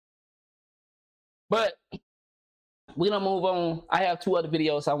But we're gonna move on. I have 2 other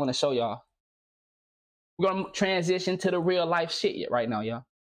videos I want to show y'all. We're gonna transition to the real life shit right now, y'all.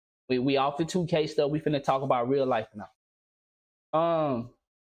 We off the 2K stuff. We finna talk about real life now.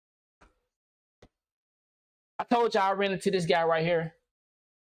 I told y'all I ran into this guy right here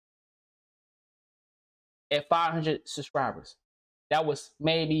at 500 subscribers. That was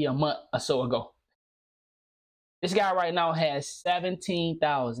maybe a month or so ago. This guy right now has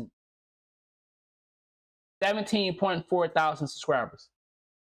 17.4 thousand subscribers.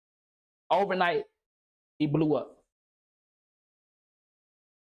 Overnight, he blew up.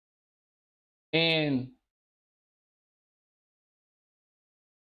 And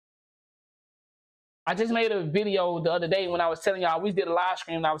I just made a video the other day when I was telling y'all, we did a live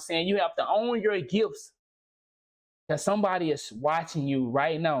stream, and I was saying you have to own your gifts. Because somebody is watching you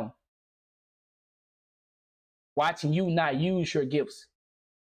right now. Watching you not use your gifts.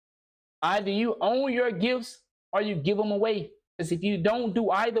 Either you own your gifts or you give them away. Because if you don't do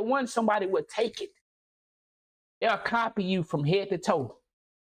either one, somebody will take it. They'll copy you from head to toe.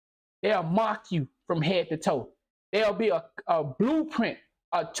 They'll mock you from head to toe. There'll be a blueprint,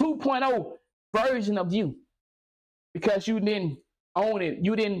 a 2.0 version of you. Because you didn't own it.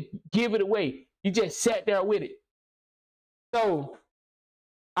 You didn't give it away. You just sat there with it. So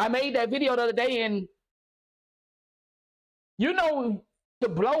I made that video the other day, and you know, to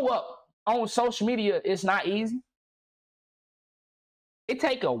blow up on social media is not easy. It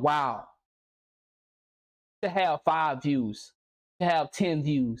takes a while to have 5 views, to have 10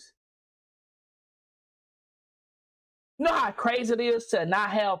 views. You know how crazy it is to not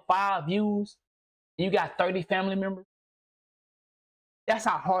have 5 views and you got 30 family members? That's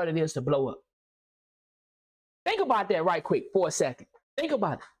how hard it is to blow up. Think about that right quick for a second. Think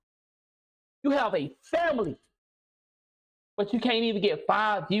about it. You have a family, but you can't even get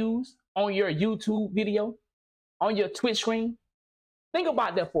 5 views on your YouTube video, on your Twitch stream. Think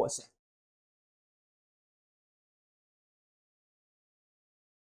about that for a second.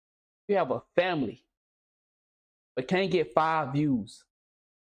 You have a family, but can't get 5 views.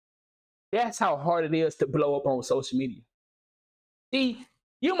 That's how hard it is to blow up on social media. See,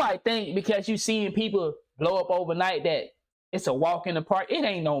 you might think because you're seeing people blow up overnight that it's a walk in the park. It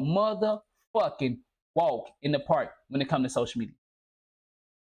ain't no motherfucking walk in the park when it comes to social media.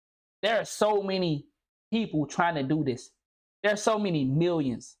 There are so many people trying to do this. There are so many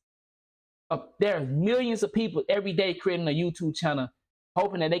millions. There are millions of people every day creating a YouTube channel,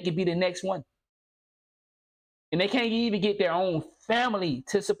 hoping that they can be the next one. And they can't even get their own family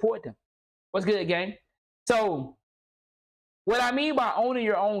to support them. What's good, gang? So, what I mean by owning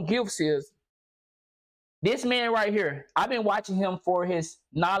your own gifts is, this man right here, I've been watching him for his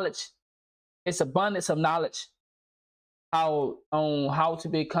knowledge, his abundance of knowledge, on how to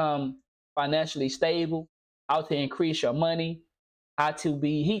become financially stable, how to increase your money, how to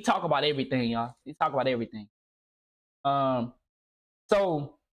be, he talk about everything, y'all. He talk about everything.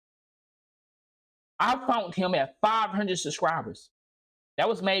 So I found him at 500 subscribers. That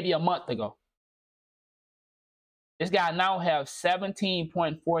was maybe a month ago. This guy now has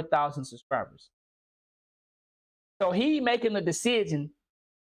 17.4 thousand subscribers. So he making the decision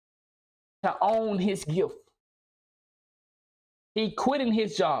to own his gift. He quitting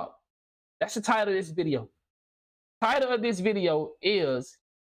his job. That's the title of this video. Title of this video is,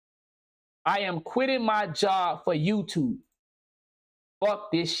 I am quitting my job for YouTube.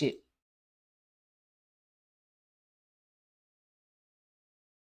 Fuck this shit.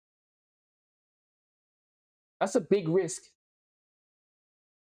 That's a big risk.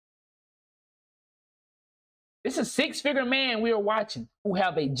 This is a 6-figure man we are watching who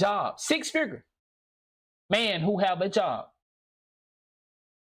have a job. 6-figure man who have a job.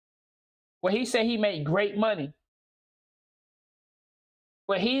 Well, he said he made great money.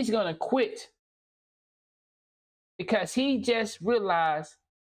 But he's going to quit because he just realized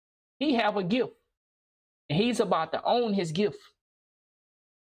he have a gift. And he's about to own his gift.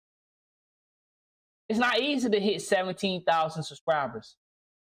 It's not easy to hit 17,000 subscribers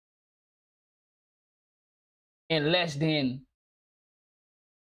in less than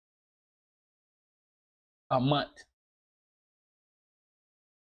a month.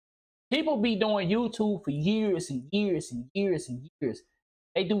 People be doing YouTube for years and years and years and years.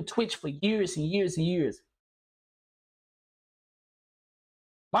 They do Twitch for years and years and years.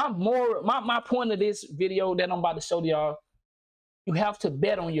 My point of this video that I'm about to show y'all, you have to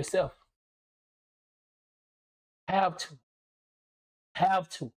bet on yourself. Have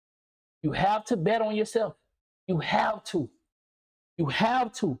to. You have to bet on yourself. You have to. You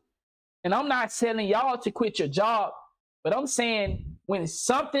have to. And I'm not telling y'all to quit your job, but I'm saying when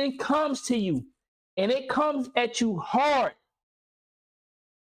something comes to you and it comes at you hard,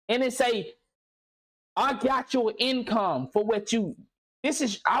 and it say, I got your income for what you,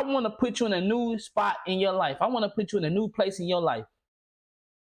 I want to put you in a new spot in your life. I want to put you in a new place in your life.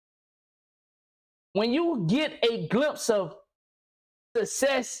 When you get a glimpse of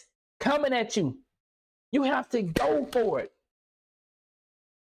success coming at you, you have to go for it.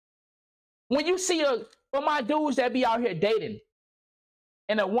 When you see for my dudes that be out here dating,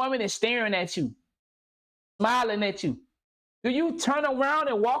 and a woman is staring at you, smiling at you, do you turn around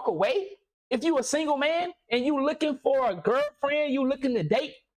and walk away? If you a single man and you looking for a girlfriend, you looking to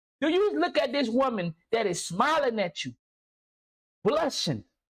date, do you look at this woman that is smiling at you, blushing,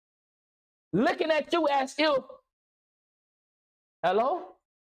 looking at you as if, hello?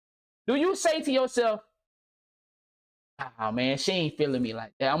 Do you say to yourself, oh man, she ain't feeling me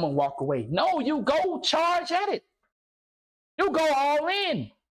like that, I'm gonna walk away? No, you go charge at it. You go all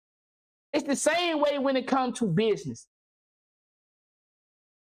in. It's the same way when it comes to business.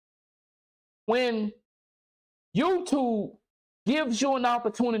 When YouTube gives you an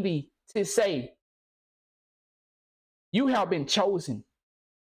opportunity to say, you have been chosen.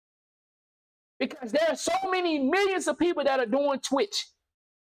 Because there are so many millions of people that are doing Twitch,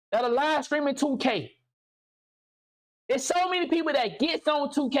 that are live streaming 2K. There's so many people that gets on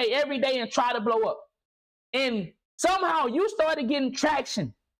 2K every day and try to blow up. And somehow you started getting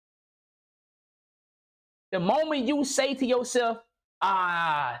traction. The moment you say to yourself,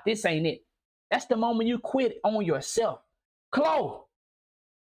 this ain't it, that's the moment you quit on yourself. Chloe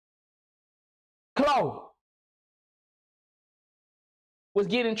was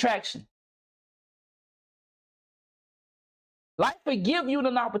getting traction. Life will give you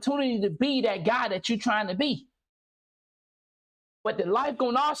an opportunity to be that guy that you're trying to be. But the life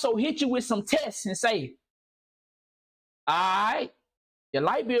gonna also hit you with some tests and say, all right, your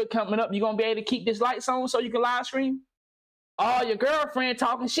light bill coming up, you gonna be able to keep this lights on so you can live stream? Oh, your girlfriend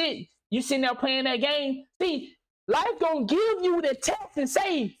talking shit, you sitting there playing that game. See, life gonna give you the test and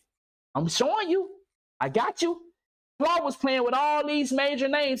say, I'm showing you, I got you. Flaw was playing with all these major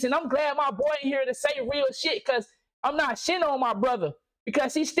names, and I'm glad my boy here to say real shit, because I'm not shitting on my brother,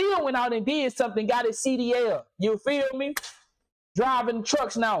 because he still went out and did something, got his CDL. You feel me? Driving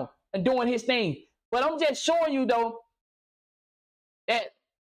trucks now and doing his thing. But I'm just showing you, though, that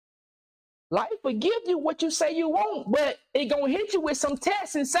life will give you what you say you want, but it gonna hit you with some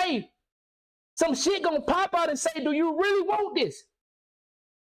tests and say, some shit gonna pop out and say, do you really want this?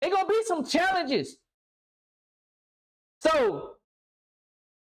 It gonna be some challenges. So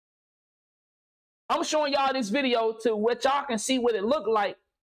I'm showing y'all this video to what y'all can see what it looked like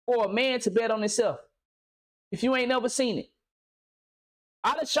for a man to bet on himself. If you ain't never seen it,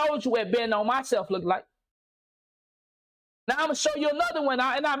 I done showed you what betting on myself looked like. Now I'm gonna show you another one,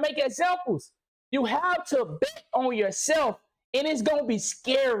 and I make examples. You have to bet on yourself, and it's gonna be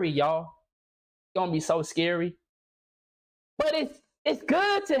scary, y'all. It's gonna be so scary. But it's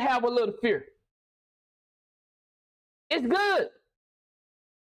good to have a little fear. It's good.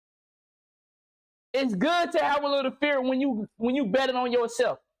 It's good to have a little fear when you betting on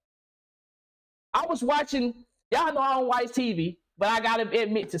yourself. I was watching, y'all know I don't watch TV, but I gotta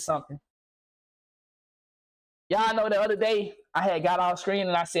admit to something. Y'all know the other day I had got off screen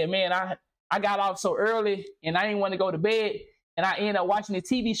and I said, man, I got off so early and I didn't want to go to bed, and I ended up watching this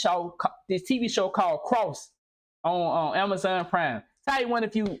TV show called Cross on Amazon Prime. Tell you one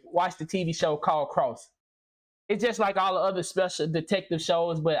if you watch the TV show called Cross. It's just like all the other special detective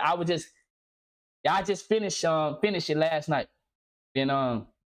shows, but I just finished it last night. And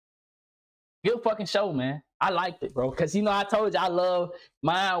good fucking show, man. I liked it, bro. Cause I told you I love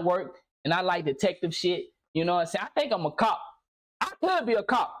mind work and I like detective shit. You know what I'm saying? I think I'm a cop. I could be a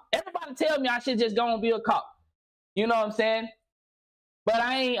cop. Everybody tell me I should just go and be a cop. You know what I'm saying? But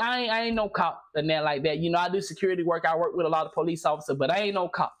I ain't no cop and that like that. I do security work. I work with a lot of police officers, but I ain't no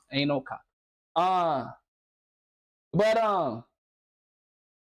cop. I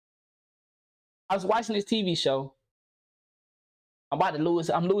was watching this TV show. I'm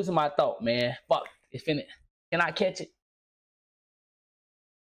losing my thought, man. Fuck. It's finna. Can I catch it?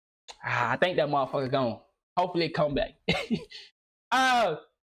 I think that motherfucker gone. Hopefully it come back. But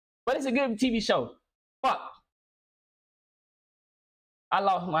it's a good TV show. Fuck. I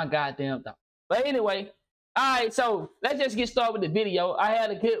lost my goddamn thought. But anyway, all right, so let's just get started with the video. I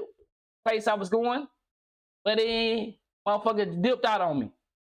had a good place I was going, but then motherfucker dipped out on me.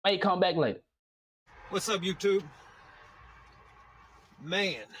 May come back later. What's up, YouTube?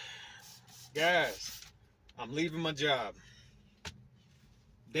 Man, guys, I'm leaving my job.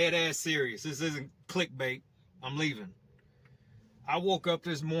 Dead ass serious. This isn't clickbait. I'm leaving. I woke up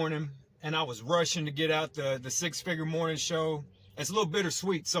this morning and I was rushing to get out the six-figure morning show. It's a little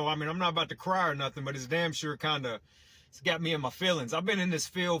bittersweet. So, I mean, I'm not about to cry or nothing, but it's damn sure kind of, it's got me in my feelings. I've been in this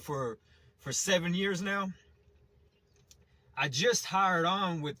field for 7 years now. I just hired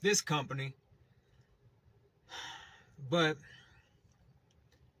on with this company, but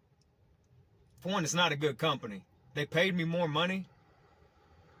for one, it's not a good company. They paid me more money.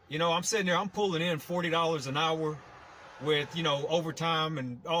 You know, I'm sitting there, I'm pulling in $40 an hour with, you know, overtime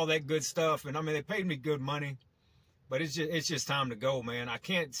and all that good stuff. And I mean, they paid me good money, but it's just time to go, man. I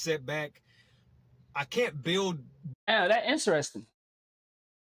can't sit back. I can't build. Yeah, that's interesting.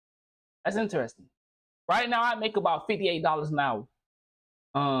 That's interesting. Right now, I make about $58 an hour.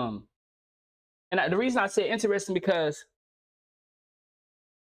 And the reason I say interesting because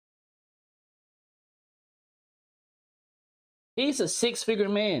he's a six-figure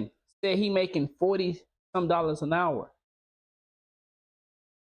man. Said he making $40-some an hour.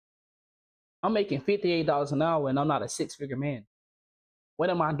 I'm making $58 an hour, and I'm not a six-figure man. What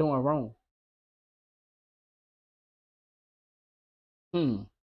am I doing wrong?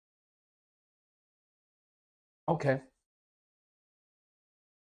 Okay.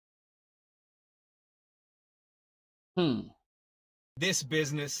 This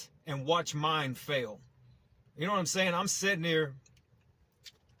business and watch mine fail. You know what I'm saying? I'm sitting here.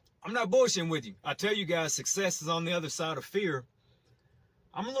 I'm not bullshitting with you. I tell you guys, success is on the other side of fear.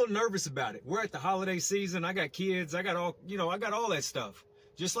 I'm a little nervous about it. We're at the holiday season. I got kids. I got all, you know, I got all that stuff.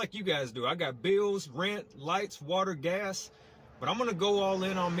 Just like you guys do. I got bills, rent, lights, water, gas. But I'm going to go all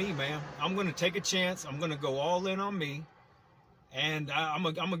in on me, man. I'm going to take a chance. I'm going to go all in on me. And I'm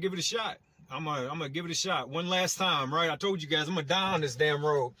going to give it a shot. I'm gonna give it a shot one last time, right? I told you guys I'm gonna die on this damn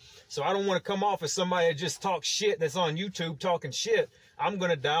road. So I don't want to come off as somebody that just talks shit that's on YouTube talking shit. I'm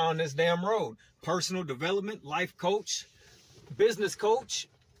gonna die on this damn road. Personal development, life coach, business coach.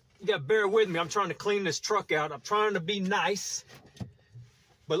 You gotta bear with me. I'm trying to clean this truck out. I'm trying to be nice.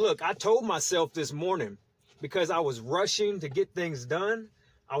 But look, I told myself this morning, because I was rushing to get things done.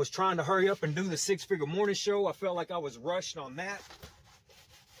 I was trying to hurry up and do the six-figure morning show. I felt like I was rushed on that.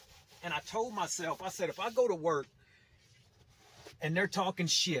 And I told myself, I said, if I go to work and they're talking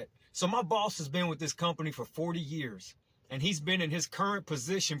shit. So my boss has been with this company for 40 years, and he's been in his current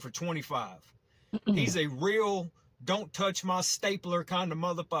position for 25. He's a real, don't touch my stapler kind of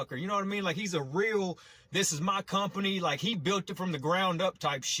motherfucker. You know what I mean? Like, he's a real, this is my company. Like, he built it from the ground up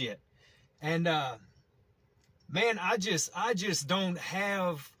type shit. And, man, I just don't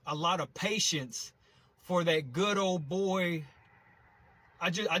have a lot of patience for that good old boy. I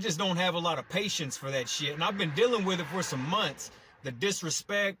just don't have a lot of patience for that shit. And I've been dealing with it for some months. The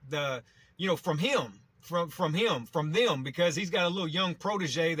disrespect, the, you know, from him, from them, because he's got a little young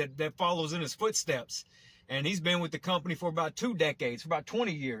protege that follows in his footsteps. And he's been with the company for about 2 decades, for about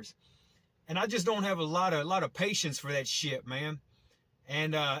 20 years. And I just don't have a lot of patience for that shit, man.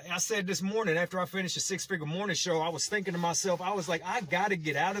 And I said this morning, after I finished the six-figure morning show, I was thinking to myself, I was like, I got to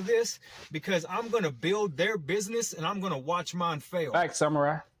get out of this because I'm going to build their business and I'm going to watch mine fail. Back,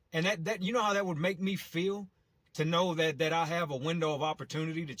 Samurai. And that you know how that would make me feel to know that I have a window of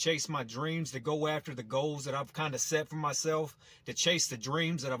opportunity to chase my dreams, to go after the goals that I've kind of set for myself, to chase the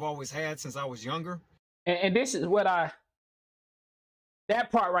dreams that I've always had since I was younger. And this is what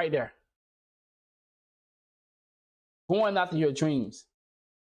that part right there. Going after your dreams.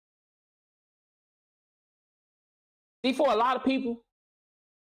 See, for a lot of people,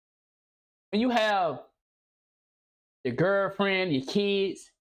 when you have your girlfriend, your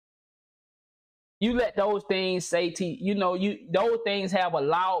kids, you let those things say to you, you know, those things have a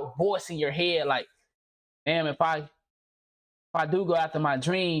loud voice in your head, like, damn, if I do go after my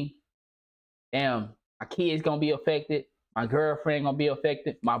dream, damn, my kid's gonna be affected, my girlfriend gonna be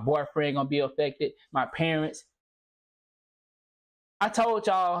affected, my boyfriend gonna be affected, my parents. I told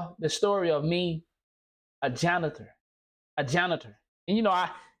y'all the story of me, a janitor. And you know, I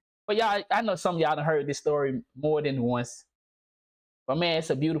know some of y'all done heard this story more than once. But man,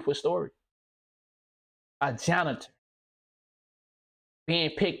 it's a beautiful story. A janitor being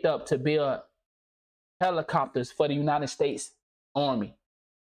picked up to build helicopters for the United States Army.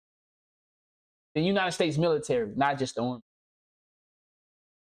 The United States military, not just the Army.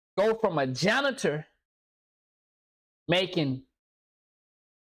 Go from a janitor making,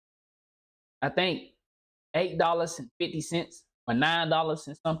 I think, $8.50 or $9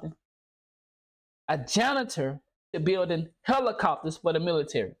 and something. A janitor to building helicopters for the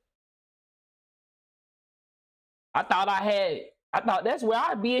military. I thought that's where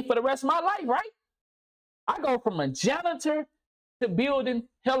I'd be for the rest of my life, right? I go from a janitor to building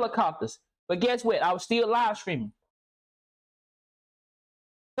helicopters. But guess what? I was still live streaming.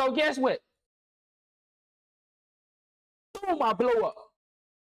 So guess what? Boom, I blow up.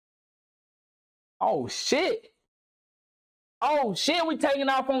 Oh shit. Oh shit, we taking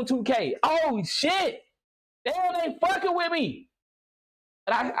off on 2K. Oh shit. They ain't fucking with me.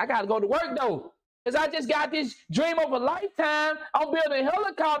 But I gotta go to work though. Cause I just got this dream of a lifetime. I'm building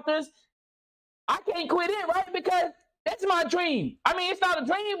helicopters. I can't quit it, right? Because that's my dream. I mean, it's not a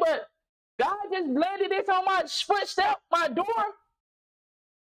dream, but God just landed this on my footstep, my door.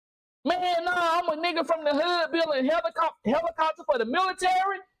 Man, nah, I'm a nigga from the hood building helicopter for the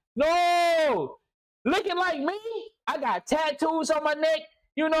military. No, looking like me. I got tattoos on my neck.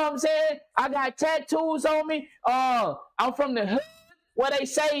 You know what I'm saying? I got tattoos on me. I'm from the hood where they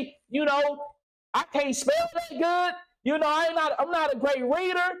say, you know, I can't spell that good. You know, I'm not a great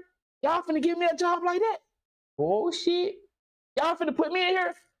reader. Y'all finna give me a job like that? Oh shit. Y'all finna put me in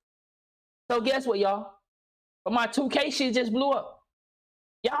here? So guess what, y'all? But my 2K shit just blew up.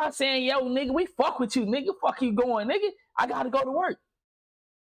 Y'all saying, yo, nigga, we fuck with you, nigga. Fuck you going, nigga. I gotta go to work.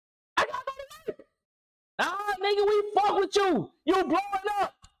 I gotta go to work. Nah, nigga, we fuck with you. You blowing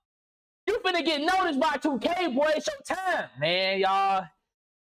up. You finna get noticed by 2K, boy. It's your time. Man, y'all.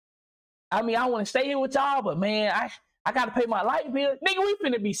 I mean, I want to stay here with y'all, but man, I gotta pay my light bill. Nigga, we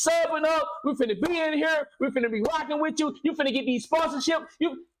finna be subbing up. We finna be in here. We finna be rocking with you. You finna get these sponsorships.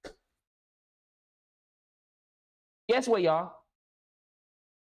 Guess what, y'all?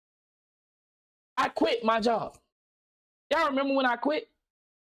 I quit my job. Y'all remember when I quit?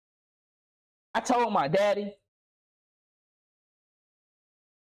 I told my daddy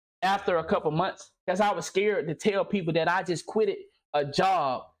after a couple months, because I was scared to tell people that I just quitted a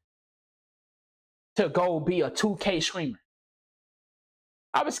job to go be a 2K streamer.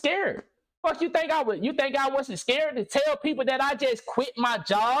 I was scared. Fuck you think I would? You think I wasn't scared to tell people that I just quit my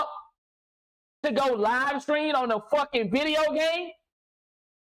job to go live stream on a fucking video game?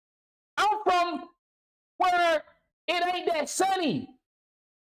 I'm from where it ain't that sunny.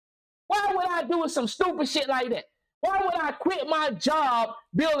 Why would I do some stupid shit like that? Why would I quit my job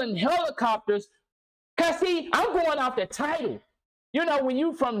building helicopters? Cause see, I'm going off the title. You know, when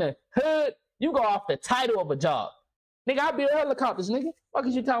you from the hood, you go off the title of a job. Nigga, I build helicopters, nigga. What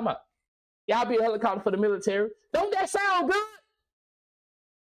is you talking about? Yeah, I build a helicopter for the military. Don't that sound good?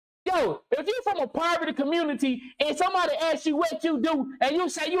 Yo, if you're from a poverty community and somebody asks you what you do and you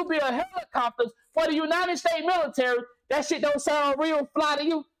say you build helicopters for the United States military, that shit don't sound real fly to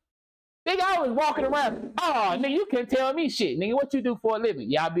you. Nigga, I was walking around. Oh, nigga, you can't tell me shit. Nigga, what you do for a living?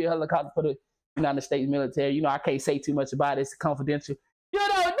 Yeah, I build a helicopter for the United States military. You know, I can't say too much about it. It's confidential. You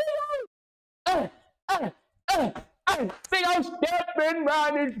know, nigga, nigga, I'm stepping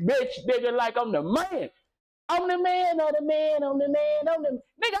around this bitch, nigga, like I'm the man. I'm the man, I'm the man, I'm the man, I'm the man.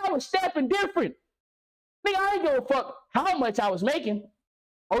 Nigga, I was stepping different. Nigga, I ain't give a fuck how much I was making.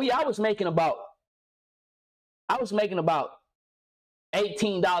 Oh yeah, I was making about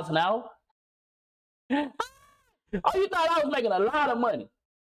 $18 an hour. Oh, you thought I was making a lot of money.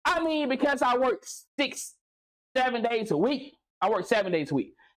 I mean, because I work 7 days a week. I work 7 days a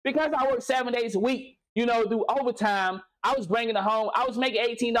week. Because I work 7 days a week, you know, do overtime, I was bringing it home. I was making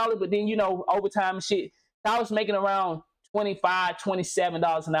 $18, but then, you know, overtime and shit. I was making around $25,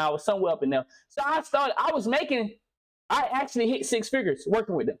 $27 an hour, somewhere up in there. So I actually hit 6 figures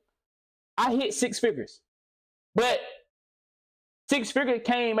working with them. I hit 6 figures. But 6 figures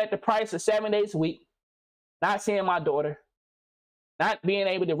came at the price of 7 days a week, not seeing my daughter, not being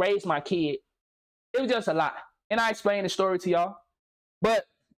able to raise my kid. It was just a lot. And I explained the story to y'all. But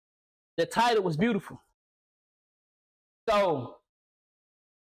the title was beautiful. So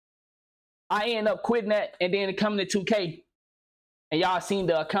I ended up quitting that and then coming to 2K. And y'all seen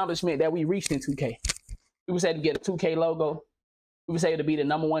the accomplishment that we reached in 2K. We was able to get a 2K logo. We was able to be the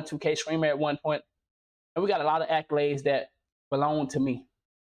 #1 2K streamer at one point. And we got a lot of accolades that belong to me.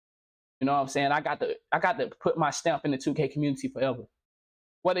 You know what I'm saying? I got to put my stamp in the 2K community forever.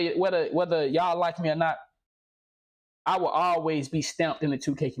 Whether y'all like me or not, I will always be stamped in the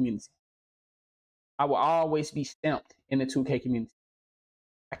 2K community. I will always be stamped in the 2K community.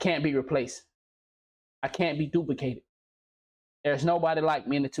 I can't be replaced. I can't be duplicated. There's nobody like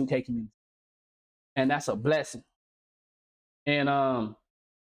me in the 2K community. And that's a blessing. And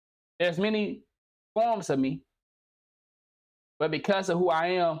there's many forms of me. But because of who I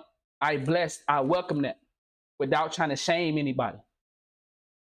am, I welcome that without trying to shame anybody.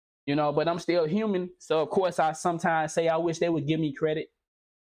 You know, but I'm still human. So of course I sometimes say I wish they would give me credit.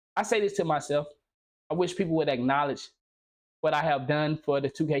 I say this to myself. I wish people would acknowledge what I have done for the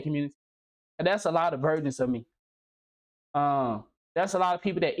 2K community. And that's a lot of burdens of me. That's a lot of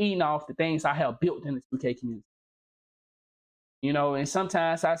people that eating off the things I have built in the 2K community. You know, and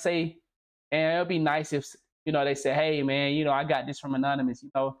sometimes I say, and it'll be nice if, you know, they say, hey man, you know, I got this from Anonymous,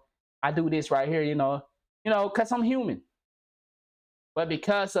 you know, I do this right here, you know, because I'm human. But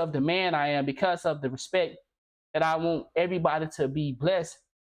because of the man I am, because of the respect that I want everybody to be blessed,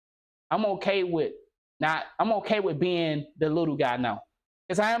 I'm okay with being the little guy now.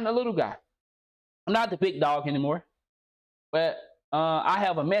 Because I am the little guy. I'm not the big dog anymore. But I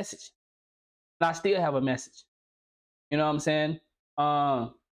have a message. And I still have a message. You know what I'm saying?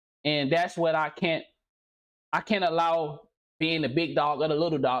 And that's what I can't allow being the big dog or the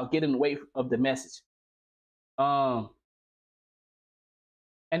little dog getting away of the message. And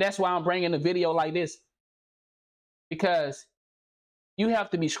that's why I'm bringing a video like this. Because you have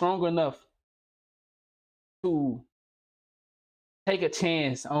to be strong enough to take a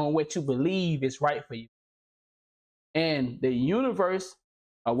chance on what you believe is right for you. And the universe,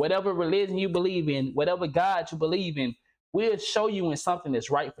 or whatever religion you believe in, whatever God you believe in, will show you when something is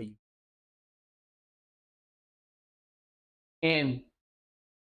right for you. And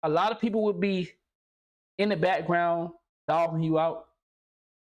a lot of people would be in the background, dogging you out,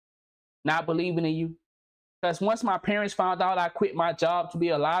 not believing in you. Because once my parents found out I quit my job to be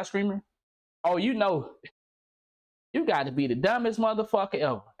a live streamer, oh, you know, you got to be the dumbest motherfucker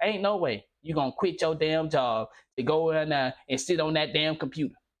ever. Ain't no way you gonna quit your damn job to go in there and sit on that damn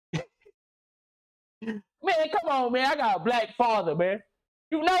computer. Man, come on, man. I got a black father, man.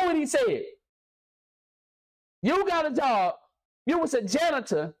 You know what he said. You got a job. You was a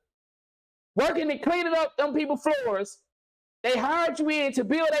janitor working and cleaning up them people's floors. They hired you in to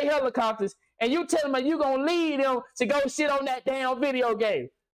build their helicopters, and you tell them you gonna leave them to go sit on that damn video game.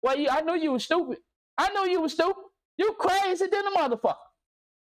 Well, I knew you was stupid. I knew you was stupid. You crazy than a motherfucker.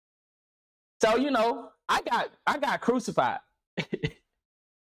 So, you know, I got crucified.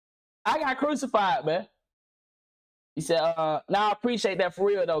 I got crucified, man. He said, now I appreciate that for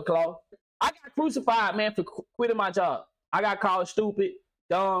real though, Claude. I got crucified, man, for quitting my job. I got called stupid,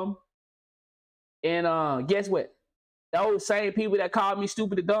 dumb. And guess what? Those same people that called me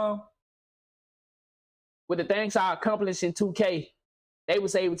stupid and dumb, with the things I accomplished in 2K, they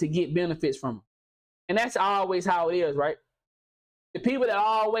was able to get benefits from them. And that's always how it is, right? The people that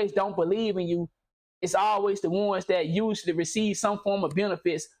always don't believe in you, it's always the ones that usually receive some form of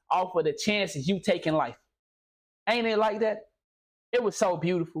benefits off of the chances you take in life. Ain't it like that? It was so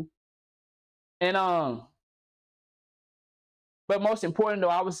beautiful. And but most important though,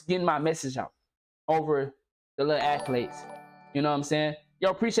 I was getting my message out over the little accolades. You know what I'm saying? Yo,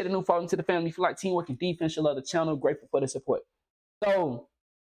 appreciate the new follow to the family. If you like teamwork and defense, you love the channel. Grateful for the support. So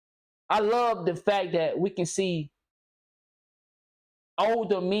I love the fact that we can see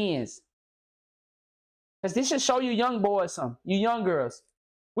older men. Because this should show you young boys something, you young girls.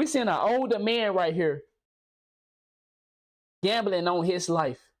 We seeing an older man right here gambling on his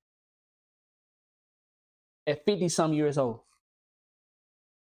life at 50-some years old.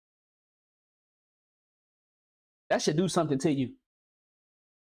 That should do something to you.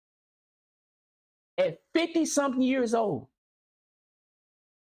 At 50-something years old,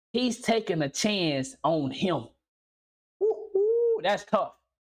 he's taking a chance on him. Woo-hoo, that's tough.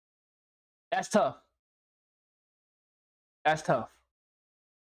 That's tough. That's tough.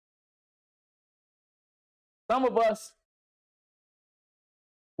 Some of us,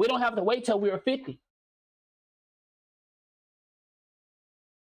 we don't have to wait till we're 50.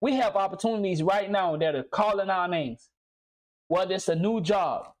 We have opportunities right now that are calling our names. Whether it's a new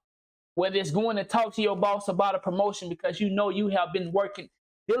job, whether it's going to talk to your boss about a promotion because you know you have been working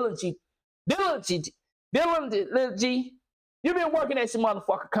diligently. You've been working at some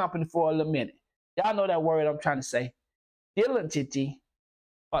motherfucking company for a little minute. Y'all know that word I'm trying to say. Diligently.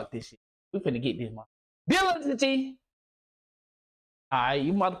 Fuck this shit. We finna get this, man. Diligently. Alright,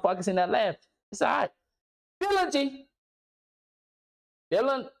 you motherfuckers in that lab. It's alright. Diligently.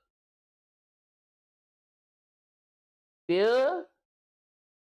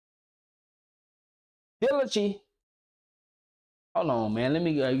 Diligently. Hold on, man. Let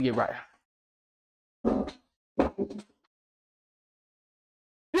me get right.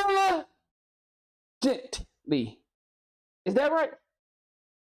 Diligently. Is that right?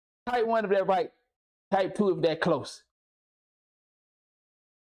 Type 1 if that right. Type 2 if that close.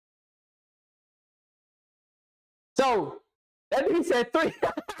 So, that nigga said 3.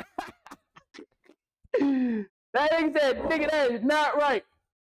 That nigga said, nigga, that is not right.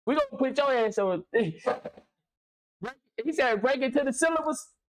 We gonna put your ass on. He said, break into the syllabus.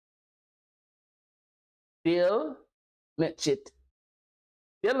 Diligently.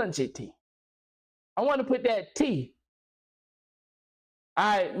 I want to put that T.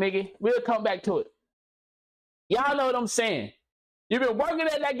 All right, Miggy, we'll come back to it. Y'all know what I'm saying. You've been working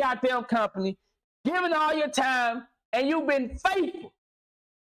at that goddamn company, giving all your time, and you've been faithful.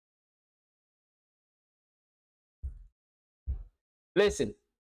 Listen,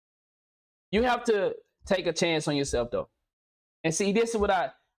 you have to take a chance on yourself, though. And see, this is what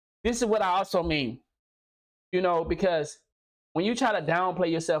I also mean. You know, because when you try to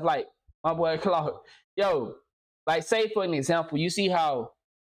downplay yourself, like my boy Claude, yo, like say for an example, you see how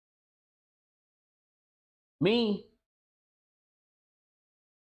me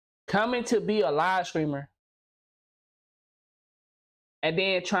coming to be a live streamer and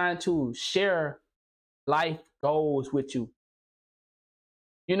then trying to share life goals with you.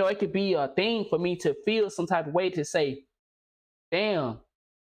 You know, it could be a thing for me to feel some type of way to say, damn,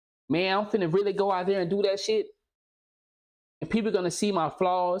 man, I'm finna really go out there and do that shit. And people are gonna see my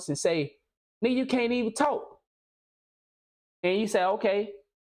flaws and say, nigga, you can't even talk. And you say, okay,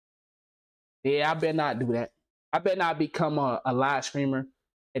 yeah, I better not do that. I better not become a live streamer.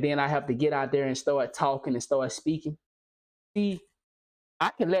 And then I have to get out there and start talking and start speaking. See, I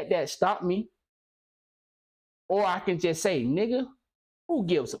can let that stop me. Or I can just say, nigga, who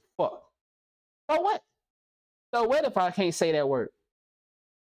gives a fuck? So what? So what if I can't say that word?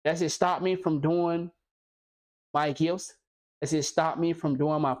 Does it stop me from doing my gifts? Does it stop me from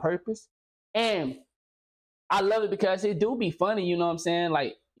doing my purpose? And I love it because it do be funny, you know what I'm saying?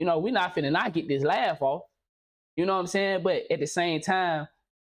 Like, you know, we're not finna not get this laugh off. You know what I'm saying? But at the same time,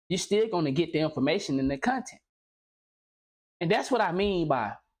 you're still gonna get the information and the content. And that's what I mean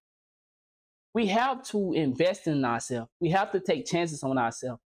by we have to invest in ourselves. We have to take chances on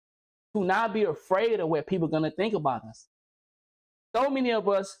ourselves. To not be afraid of what people are gonna think about us. So many of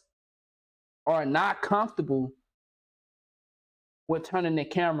us are not comfortable with turning the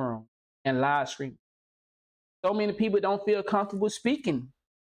camera on and live streaming. So many people don't feel comfortable speaking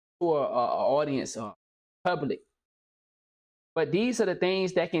to an audience or public. But these are the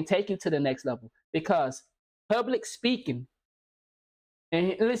things that can take you to the next level, because public speaking,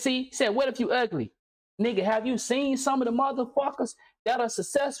 and let's see, he said, what if you ugly? Nigga, have you seen some of the motherfuckers that are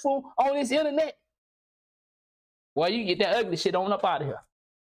successful on this internet? Well, you get that ugly shit on up out of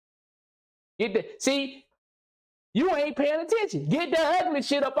here. See, you ain't paying attention. Get that ugly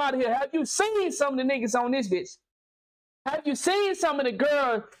shit up out of here. Have you seen some of the niggas on this bitch? Have you seen some of the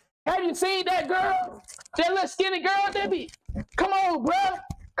girls? Have you seen that girl? That little skinny girl, that be? Come on, bro.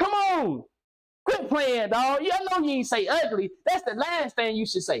 Come on. Quit playing, dog. You know you ain't say ugly. That's the last thing you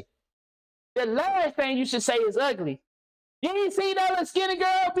should say. The last thing you should say is ugly. You ain't seen that little skinny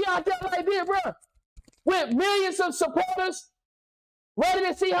girl be out there like this, bro? With millions of supporters, ready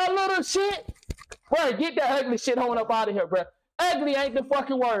to see her little shit? Bro, get that ugly shit on up out of here, bro. Ugly ain't the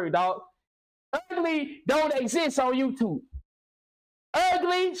fucking word, dog. Ugly don't exist on YouTube.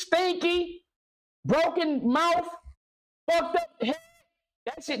 Ugly, stinky, broken mouth, fucked up head,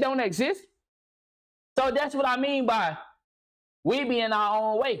 that shit don't exist. So that's what I mean by we be in our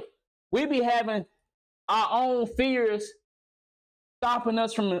own way. We be having our own fears stopping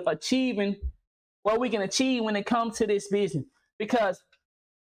us from achieving what we can achieve when it comes to this business. Because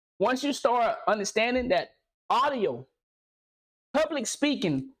once you start understanding that audio, public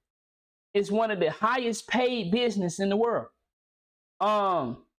speaking is one of the highest paid business in the world.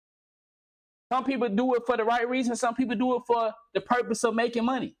 Some people do it for the right reason. Some people do it for the purpose of making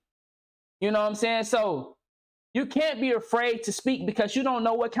money. You know what I'm saying? So you can't be afraid to speak because you don't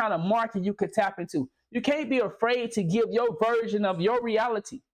know what kind of market you could tap into. You can't be afraid to give your version of your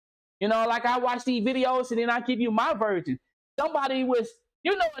reality. You know, like I watch these videos and then I give you my version. Somebody was,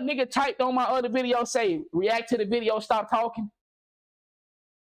 you know, a nigga typed on my other video, say, react to the video, stop talking.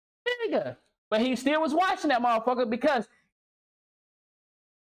 Nigga. But he still was watching that motherfucker because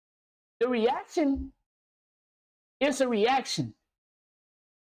the reaction is a reaction.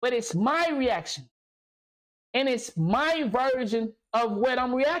 But it's my reaction. And it's my version of what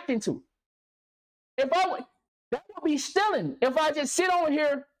I'm reacting to. That would be stealing. If I just sit on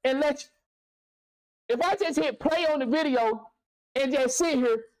here and if I just hit play on the video and just sit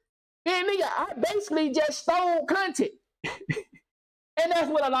here, then nigga, I basically just stole content. And that's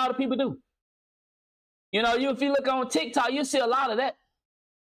what a lot of people do. You know, if you look on TikTok, you see a lot of that.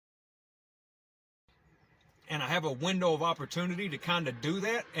 And I have a window of opportunity to kind of do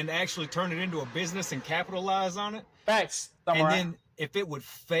that and actually turn it into a business and capitalize on it. Facts. And then if it would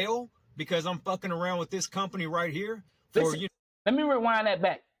fail because I'm fucking around with this company right here, Listen, let me rewind that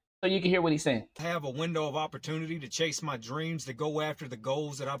back so you can hear what he's saying. I have a window of opportunity to chase my dreams, to go after the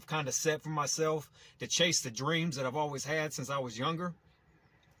goals that I've kind of set for myself, to chase the dreams that I've always had since I was younger.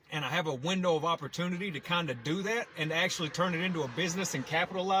 And I have a window of opportunity to kind of do that and actually turn it into a business and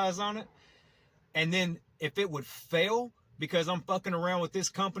capitalize on it. And then if it would fail because I'm fucking around with this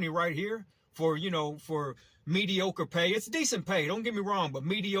company right here for, you know, for mediocre pay. It's decent pay, don't get me wrong, but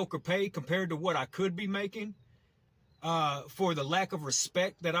mediocre pay compared to what I could be making, for the lack of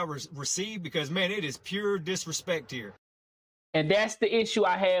respect that I receive, because, man, it is pure disrespect here. And that's the issue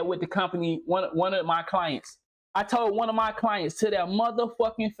I had with the company, one of my clients. I told one of my clients to their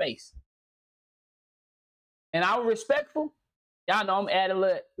motherfucking face. And I was respectful. Y'all know I'm adding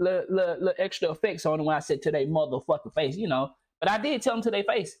a little extra effects on them when I said to their motherfucking face, you know. But I did tell them to their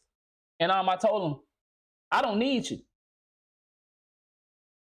face. And I told them, I don't need you.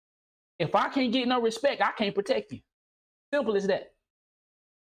 If I can't get no respect, I can't protect you. Simple as that.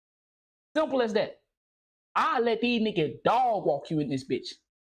 Simple as that. I let these niggas dog walk you in this bitch.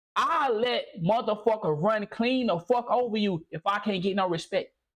 I let motherfucker run clean the fuck over you if I can't get no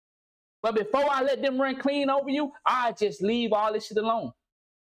respect. But before I let them run clean over you, I just leave all this shit alone.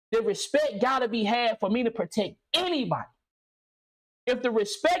 The respect gotta be had for me to protect anybody. If the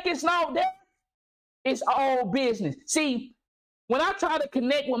respect is not there, it's all business. See, when I try to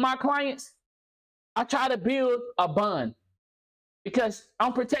connect with my clients, I try to build a bond. Because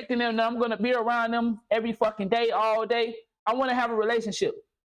I'm protecting them and I'm going to be around them every fucking day, all day. I want to have a relationship.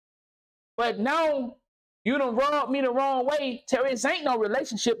 But now, you done rubbed me the wrong way. Terry, it ain't no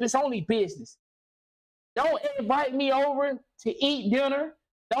relationship. It's only business. Don't invite me over to eat dinner.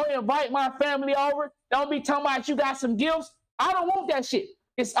 Don't invite my family over. Don't be talking about you got some gifts. I don't want that shit.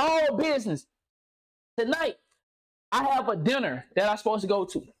 It's all business. Tonight, I have a dinner that I'm supposed to go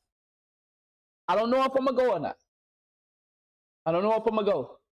to. I don't know if I'm going to go or not. I don't know if I'm going to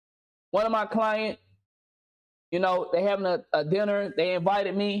go. One of my clients, you know, they having a dinner. They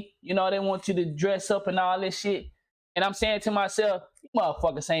invited me. You know, they want you to dress up and all this shit. And I'm saying to myself, you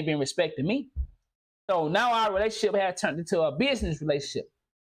motherfuckers ain't been respecting me. So now our relationship has turned into a business relationship.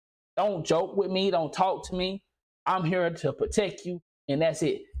 Don't joke with me. Don't talk to me. I'm here to protect you. And that's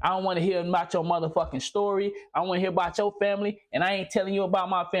it. I don't want to hear about your motherfucking story. I want to hear about your family. And I ain't telling you about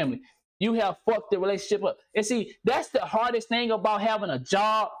my family. You have fucked the relationship up. And see, that's the hardest thing about having a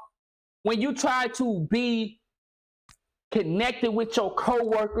job. When you try to be connected with your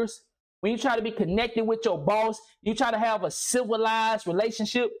coworkers, when you try to be connected with your boss, you try to have a civilized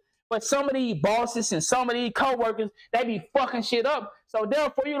relationship. But some of these bosses and some of these coworkers, they be fucking shit up. So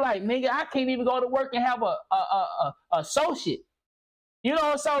therefore, you like, nigga, I can't even go to work and have a associate. You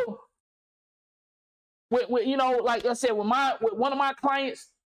know, so with you know, like I said, with one of my clients,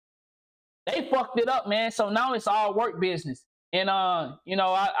 they fucked it up, man. So now it's all work business. And, you know,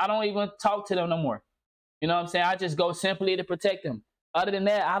 I don't even talk to them no more. You know what I'm saying? I just go simply to protect them. Other than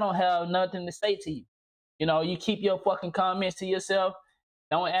that, I don't have nothing to say to you. You know, you keep your fucking comments to yourself.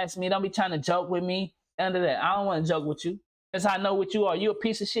 Don't ask me. Don't be trying to joke with me. End of that. I don't want to joke with you. Because I know what you are. You a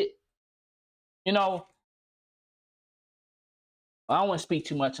piece of shit. You know, I don't want to speak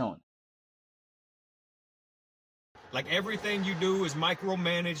too much on it. Like, everything you do is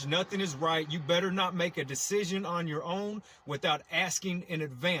micromanaged. Nothing is right. You better not make a decision on your own without asking in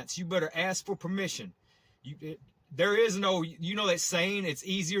advance. You better ask for permission. There is no, you know that saying, it's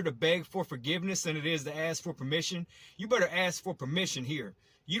easier to beg for forgiveness than it is to ask for permission. You better ask for permission here.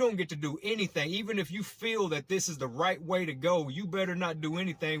 You don't get to do anything. Even if you feel that this is the right way to go, you better not do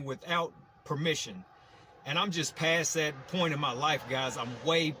anything without permission. And I'm just past that point in my life, guys. I'm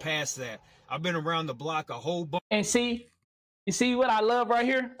way past that. I've been around the block a whole bunch. And see, you see what I love right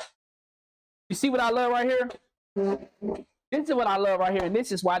here? You see what I love right here? This is what I love right here, and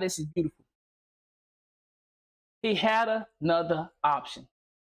this is why this is beautiful. He had another option.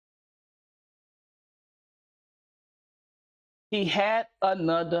 He had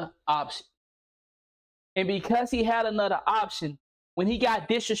another option. And because he had another option, when he got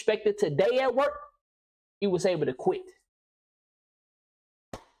disrespected today at work, he was able to quit.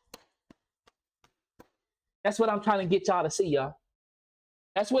 That's what I'm trying to get y'all to see, y'all.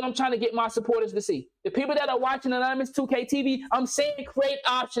 That's what I'm trying to get my supporters to see. The people that are watching Anonymous 2K TV, I'm saying create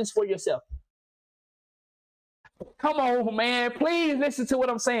options for yourself. Come on, man. Please listen to what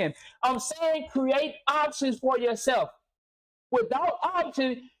I'm saying. I'm saying create options for yourself. Without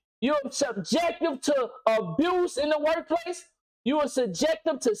options, you're subjective to abuse in the workplace. You are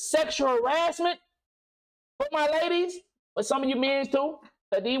subjective to sexual harassment. For my ladies, but some of you men too,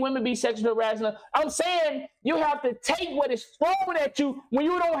 that these women be sexually harassing. I'm saying you have to take what is thrown at you when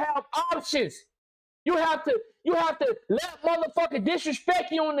you don't have options. You have to let motherfucker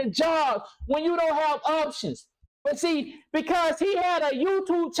disrespect you on the job when you don't have options. But see, because he had a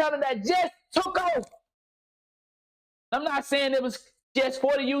YouTube channel that just took off. I'm not saying it was just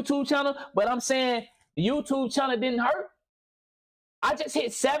for the YouTube channel, but I'm saying the YouTube channel didn't hurt. I just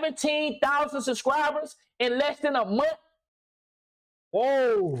hit 17,000 subscribers in less than a month.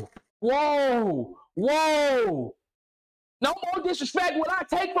 Whoa, whoa, whoa. No more disrespect will I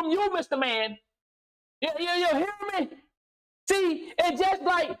take from you, Mr. Man. You hear me? See, it's just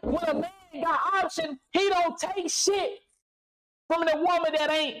like when a man got option, he don't take shit from the woman that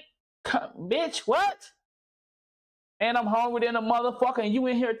ain't, bitch, what? And I'm hungry than a motherfucker and you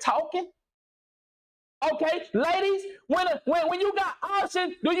in here talking? Okay, ladies, when you got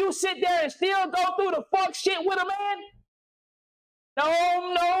options, do you sit there and still go through the fuck shit with a man?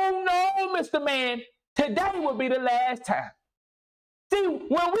 No, Mr. Man. Today will be the last time. See,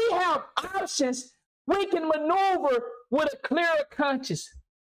 when we have options, we can maneuver with a clearer conscience,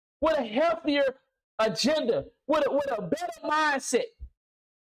 with a healthier agenda, with a better mindset.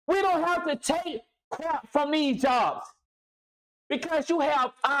 We don't have to take crap from these jobs because you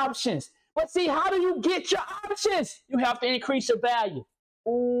have options. But see, how do you get your options? You have to increase your value.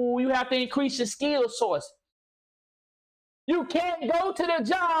 Ooh, you have to increase your skill source. You can't go to the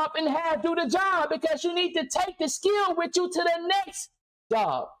job and do the job because you need to take the skill with you to the next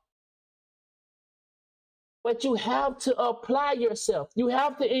job. But you have to apply yourself. You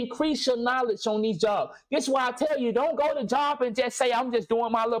have to increase your knowledge on these jobs. This is why I tell you, don't go to job and just say, I'm just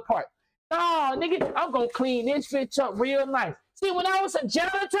doing my little part. No, nigga, I'm going to clean this bitch up real nice. See, when I was a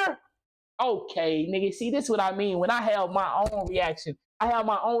janitor, okay, nigga, see, this is what I mean. When I have my own reaction, I have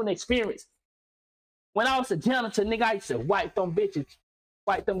my own experience. When I was a janitor, nigga, I used to wipe them bitches,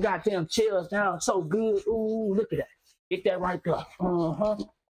 wipe them goddamn chairs down so good. Ooh, look at that. Get that right there.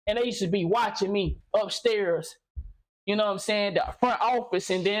 And they used to be watching me upstairs, you know what I'm saying, the front office,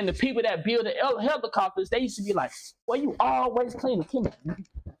 and then the people that build the helicopters, they used to be like, well, you always clean. Come on, man.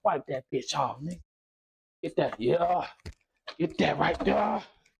 Wipe that bitch off, nigga. Get that, yeah. Get that right there.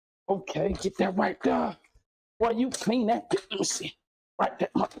 Okay, get that right there. Well, you clean that bitch. Let me see. Right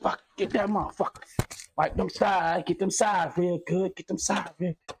that motherfucker. Get that motherfucker. Wipe them sides. Get them sides real good. Get them sides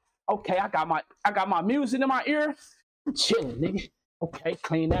real good. Okay, I got my music in my ear. I'm chilling, nigga. Okay,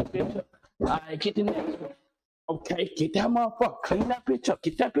 clean that bitch up. All right, get the next one. Okay, get that motherfucker. Clean that bitch up.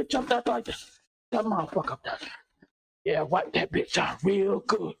 Get that bitch up there like that. That motherfucker up there. Yeah, wipe that bitch out real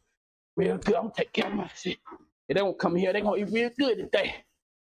good. Real good. I'm gonna take care of my shit. If they don't come here, they gonna eat real good today.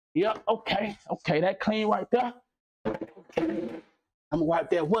 Yep, okay. Okay, that clean right there. Okay. I'm gonna wipe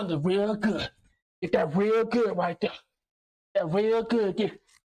that window real good. Get that real good right there. That real good. Get.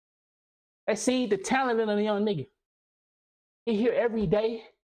 I see the talent in a young nigga. He here every day,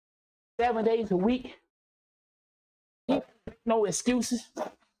 7 days a week. No excuses.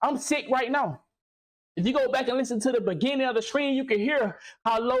 I'm sick right now. If you go back and listen to the beginning of the stream, you can hear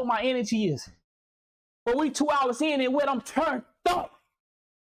how low my energy is. But we 2 hours in and what I'm turned up.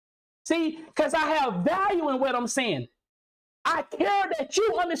 See, because I have value in what I'm saying. I care that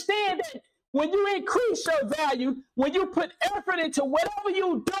you understand that when you increase your value, when you put effort into whatever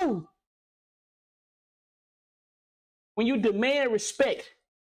you do, when you demand respect,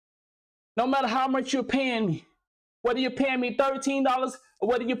 no matter how much you're paying me, whether you're paying me $13 or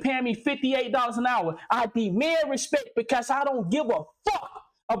whether you're paying me $58 an hour, I demand respect because I don't give a fuck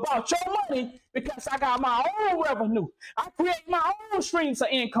about your money because I got my own revenue. I create my own streams of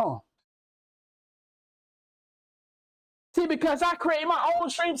income. See, because I create my own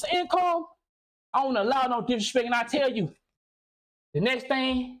streams of income, I don't allow no disrespect. And I tell you, the next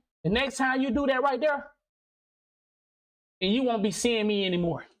time you do that right there, and you won't be seeing me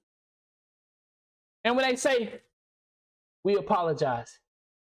anymore. And when they say, we apologize.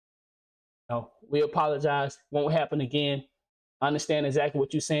 No, we apologize. Won't happen again. I understand exactly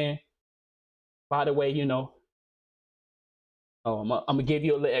what you're saying. By the way, you know, I'm going to give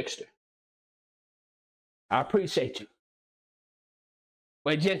you a little extra. I appreciate you.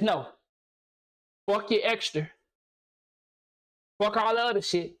 But just know, fuck your extra. Fuck all the other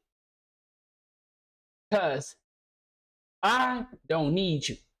shit. Because I don't need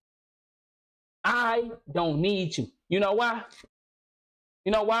you. I don't need you. You know why?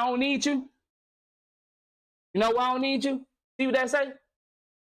 You know why I don't need you? You know why I don't need you? See what that say?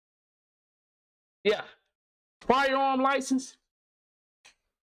 Yeah. Firearm license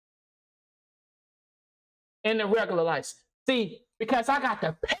and the regular license. See, because I got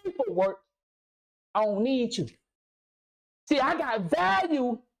the paperwork, I don't need you. See, I got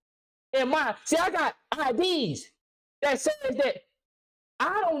value in mine. See, I got IDs that says that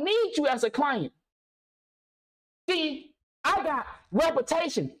I don't need you as a client. See, I got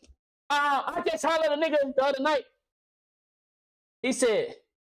reputation. I just hollered at a nigga the other night. He said,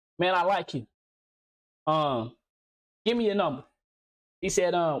 man, I like you. Give me your number. He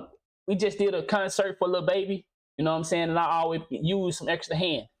said, we just did a concert for Lil Baby. You know what I'm saying? And I always use some extra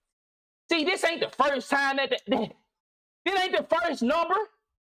hand. See, this ain't the first time that It ain't the first number.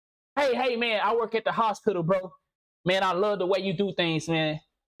 Hey, man, I work at the hospital, bro. Man, I love the way you do things, man.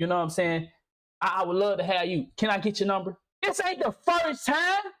 You know what I'm saying? I would love to have you. Can I get your number? This ain't the first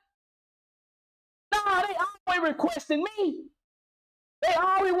time. Nah, they always requesting me. They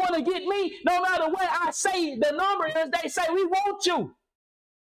always want to get me. No matter what I say, the number is, they say, we want you.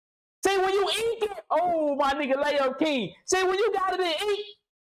 See, when you ink it, oh, my nigga, Layup King. See, when you got it in ink,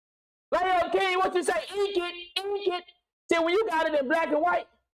 Layup King, what you say, ink it. See, when you got it in black and white,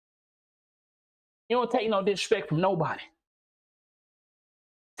 you don't take no disrespect from nobody.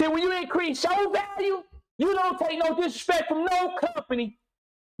 See, when you increase your value, you don't take no disrespect from no company,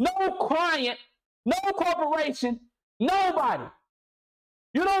 no client, no corporation, nobody.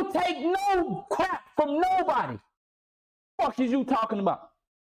 You don't take no crap from nobody. What the fuck is you talking about?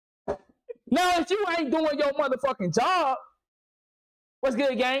 Now, if you ain't doing your motherfucking job, what's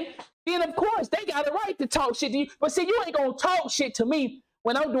good, gang? Then, of course, they got a right to talk shit to you. But see, you ain't gonna talk shit to me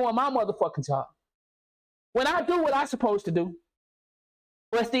when I'm doing my motherfucking job. When I do what I'm supposed to do.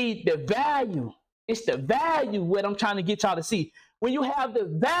 But see, the value, it's the value what I'm trying to get y'all to see. When you have the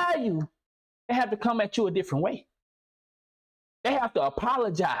value, they have to come at you a different way. They have to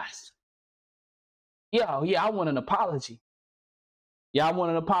apologize. Yeah, I want an apology. Yeah, I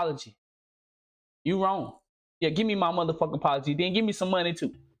want an apology. You wrong. Yeah, give me my motherfucking apology. Then give me some money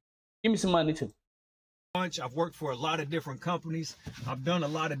too. Give me some money too. I've worked for a lot of different companies. I've done a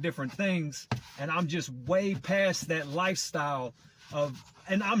lot of different things. And I'm just way past that lifestyle of,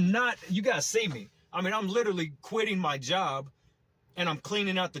 and I'm not, you guys see me. I mean, I'm literally quitting my job and I'm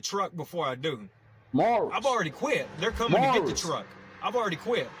cleaning out the truck before I do. Morals. I've already quit. They're coming to get the truck. I've already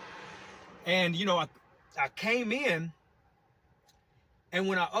quit. And, you know, I came in, and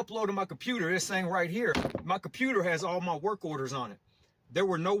when I uploaded my computer, it's saying right here, my computer has all my work orders on it. There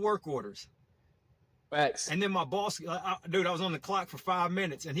were no work orders. Facts. And then my boss, dude, I was on the clock for 5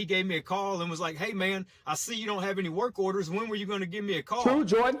 minutes, and he gave me a call and was like, hey, man, I see you don't have any work orders. When were you going to give me a call? True,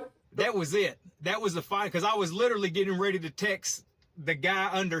 Jordan. That was it. That was the fight, because I was literally getting ready to text the guy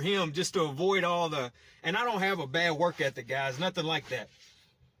under him just to avoid all the, and I don't have a bad work ethic, guys, nothing like that.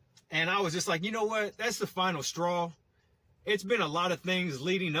 And I was just like, you know what? That's the final straw. It's been a lot of things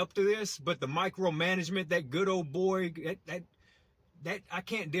leading up to this, but the micromanagement, that good old boy, that I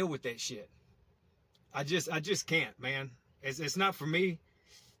can't deal with that shit. I just can't, man. It's not for me.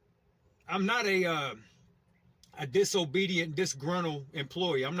 I'm not a disobedient, disgruntled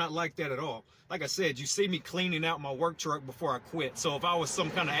employee. I'm not like that at all. Like I said, you see me cleaning out my work truck before I quit. So if I was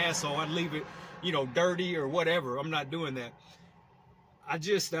some kind of asshole, I'd leave it, you know, dirty or whatever. I'm not doing that. I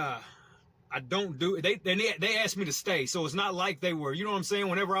just, I don't do it. They asked me to stay. So it's not like they were, you know what I'm saying?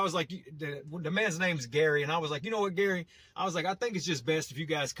 Whenever I was like, the man's name's Gary. And I was like, you know what, Gary? I was like, I think it's just best if you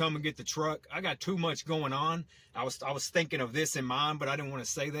guys come and get the truck. I got too much going on. I was thinking of this in mind, but I didn't want to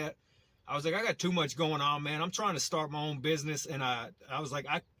say that. I was like, I got too much going on, man. I'm trying to start my own business. And I was like,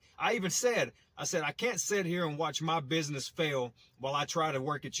 I even said, I can't sit here and watch my business fail while I try to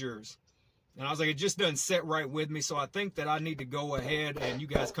work at yours. And I was like, it just doesn't sit right with me. So I think that I need to go ahead and you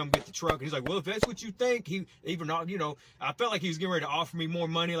guys come get the truck. And he's like, well, if that's what you think, he even, you know, I felt like he was getting ready to offer me more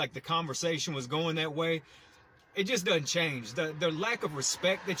money. Like the conversation was going that way. It just doesn't change. The lack of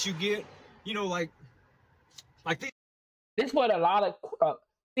respect that you get, you know, like this. This is what a lot of,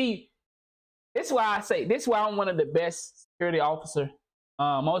 see, this is why I say, this is why I'm one of the best security officers.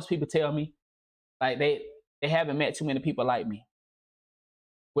 Most people tell me, like they haven't met too many people like me.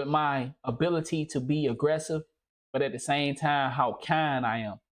 With my ability to be aggressive, but at the same time, how kind I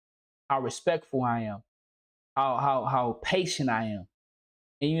am, how respectful I am, how patient I am.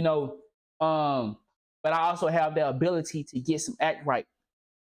 And you know, but I also have the ability to get some act right.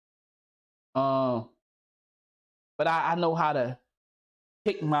 But I know how to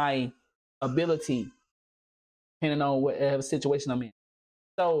pick my ability depending on whatever situation I'm in.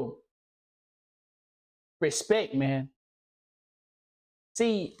 So respect, man.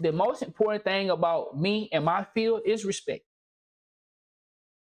 See, the most important thing about me and my field is respect.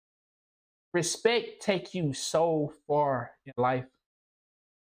 Respect takes you so far in life.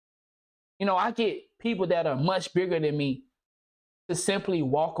 You know, I get people that are much bigger than me to simply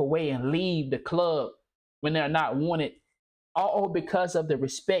walk away and leave the club when they're not wanted, all because of the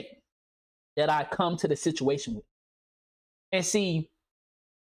respect that I come to the situation with. And see,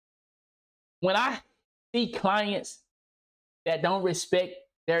 when I see clients that don't respect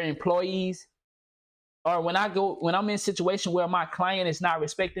their employees, or when I'm in a situation where my client is not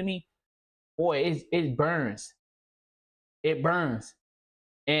respecting me, boy, it burns. It burns.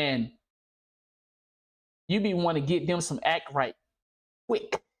 And you be want to get them some act right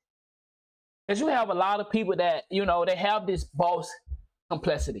quick. Because you have a lot of people that, you know, they have this boss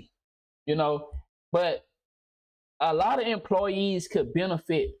complexity, you know, but a lot of employees could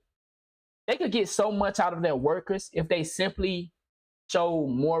benefit. They could get so much out of their workers if they simply show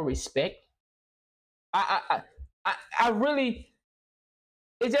more respect. I really,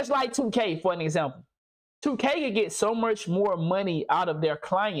 it's just like 2K, for an example. 2K could get so much more money out of their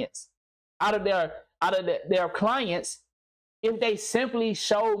clients, out of their clients, if they simply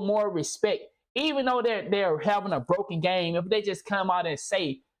show more respect. Even though they're having a broken game, if they just come out and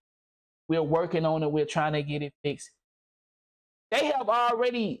say, we're working on it, we're trying to get it fixed. They're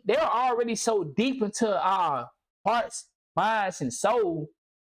already so deep into our hearts, minds, and soul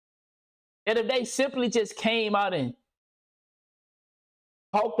that if they simply just came out and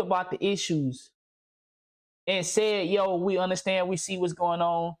talked about the issues and said, yo, we understand, we see what's going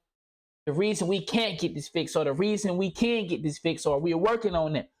on, the reason we can't get this fixed, or the reason we can get this fixed, or we're working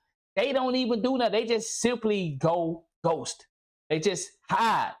on it. They don't even do that. They just simply go ghost. They just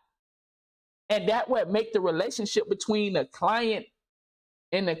hide. And that would make the relationship between the client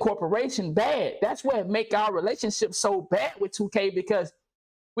and the corporation bad. That's what make our relationship so bad with 2K, because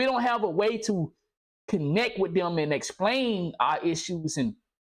we don't have a way to connect with them and explain our issues. And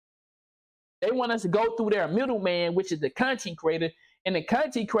they want us to go through their middleman, which is the content creator. And the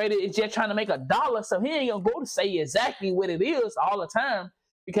content creator is just trying to make $1. So he ain't gonna go to say exactly what it is all the time,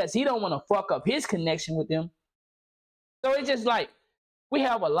 because he don't want to fuck up his connection with them. So it's just like, we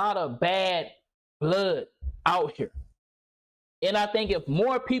have a lot of bad blood out here. And I think if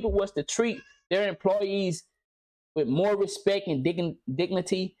more people was to treat their employees with more respect and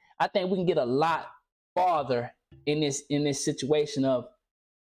dignity, I think we can get a lot farther in this situation of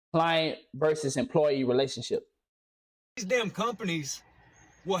client versus employee relationship. These damn companies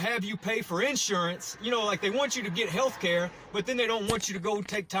will have you pay for insurance. You know, like they want you to get health care, but then they don't want you to go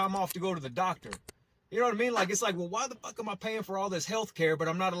take time off to go to the doctor. You know what I mean? Like, it's like, well, why the fuck am I paying for all this health care, but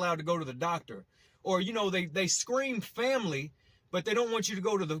I'm not allowed to go to the doctor? Or, you know, they scream family, but they don't want you to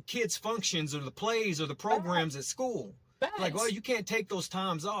go to the kids' functions or the plays or the programs at school. Like, well, you can't take those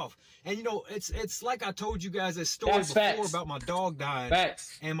times off. And, you know, it's like I told you guys this story before about my dog dying.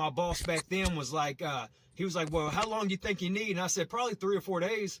 And my boss back then was like, he was like, well, how long do you think you need? And I said, probably 3 or 4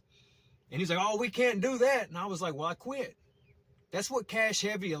 days. And he's like, oh, we can't do that. And I was like, well, I quit. That's what cash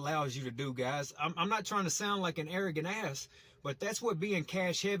heavy allows you to do, guys. I'm not trying to sound like an arrogant ass, but that's what being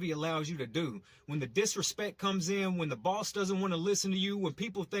cash heavy allows you to do. When the disrespect comes in, when the boss doesn't want to listen to you, when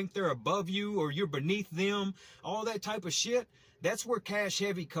people think they're above you or you're beneath them, all that type of shit, that's where cash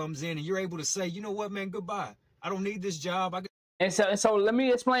heavy comes in, and you're able to say, you know what, man, goodbye. I don't need this job. And so let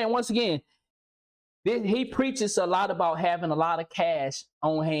me explain once again. He preaches a lot about having a lot of cash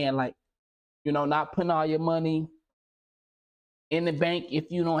on hand, like, you know, not putting all your money in the bank if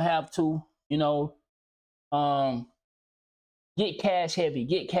you don't have to, you know, get cash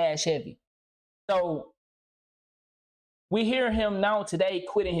heavy. So we hear him now today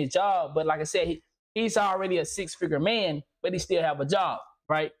quitting his job, but like I said, he's already a 6-figure man, but he still have a job,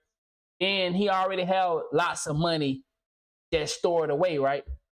 right? And he already had lots of money that's stored away, right?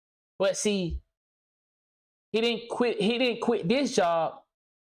 But see, he didn't quit this job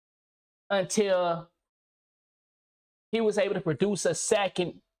until he was able to produce a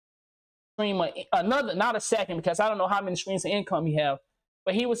second stream of, not a second, because I don't know how many streams of income he have,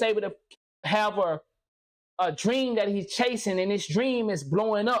 but he was able to have a dream that he's chasing, and this dream is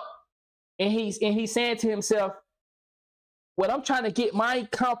blowing up. And he's saying to himself, well, I'm trying to get my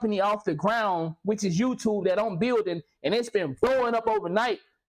company off the ground, which is YouTube, that I'm building, and it's been blowing up overnight.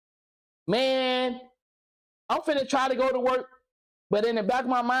 Man, I'm finna try to go to work, but in the back of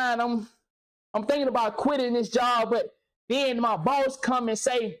my mind, I'm thinking about quitting this job. But then my boss come and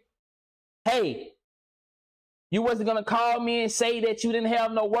say, hey, you wasn't gonna call me and say that you didn't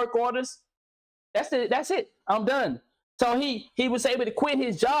have no work orders? That's it. I'm done. So he was able to quit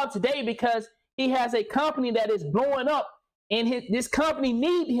his job today because he has a company that is blowing up, and this company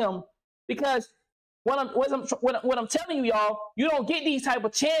need him. Because what I'm telling you, y'all, you don't get these type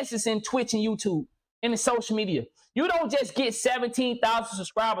of chances in Twitch and YouTube and in social media. You don't just get 17,000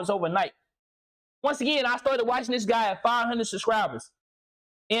 subscribers overnight. Once again, I started watching this guy at 500 subscribers.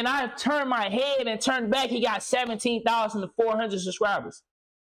 And I turned my head and turned back, he got 17,400 subscribers.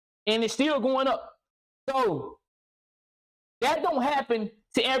 And it's still going up. So that don't happen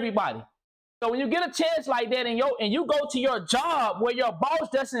to everybody. So when you get a chance like that, and you go to your job where your boss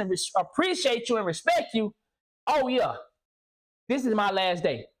doesn't appreciate you and respect you, oh yeah, this is my last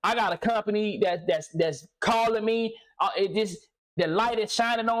day. I got a company that's calling me. The light is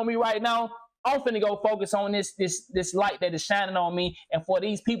shining on me right now. I'm finna go focus on this light that is shining on me, and for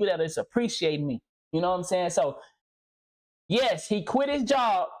these people that is appreciating me. You know what I'm saying? So yes, he quit his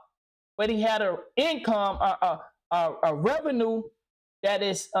job, but he had a income, a revenue that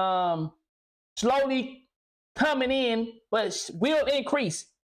is slowly coming in, but will increase.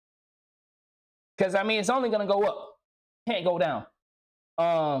 Because I mean, it's only gonna go up, can't go down.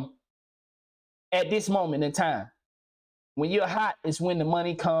 At this moment in time, when you're hot, is when the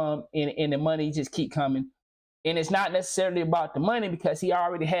money come, and the money just keep coming. And it's not necessarily about the money, because he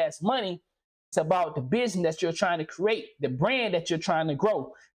already has money. It's about the business that you're trying to create, the brand that you're trying to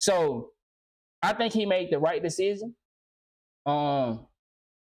grow. So I think he made the right decision.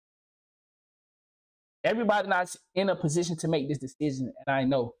 Everybody not in a position to make this decision, and I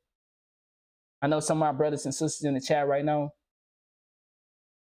know some of my brothers and sisters in the chat right now.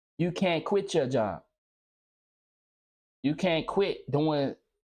 You can't quit your job. You can't quit doing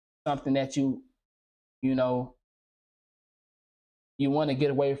something that you know, you want to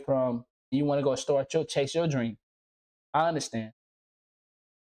get away from. You want to go chase your dream. I understand.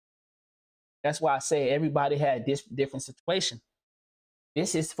 That's why I say everybody had this different situation.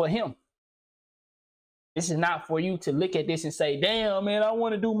 This is for him. This is not for you to look at this and say, damn, man, I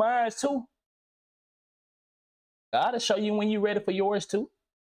want to do mine too. God will show you when you're ready for yours too.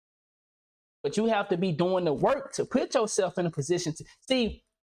 But you have to be doing the work to put yourself in a position to see.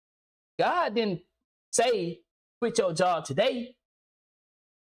 God didn't say quit your job today.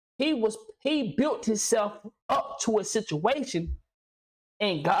 He built himself up to a situation,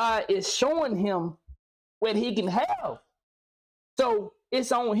 and God is showing him what he can have. So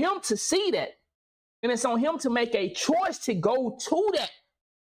it's on him to see that, and it's on him to make a choice to go to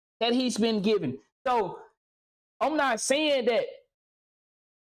that he's been given. So I'm not saying that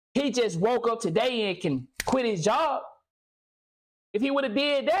he just woke up today and can quit his job. If he would have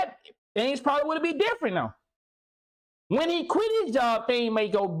did that, things probably would have been different now. When he quit his job, things may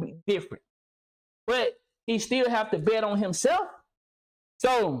go different. But he still have to bet on himself.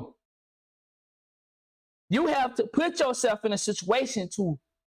 So you have to put yourself in a situation to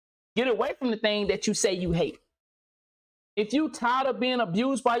get away from the thing that you say you hate. If you tired of being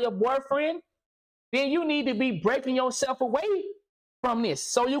abused by your boyfriend, then you need to be breaking yourself away from this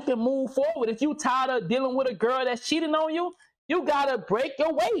so you can move forward. If you tired of dealing with a girl that's cheating on you, you gotta break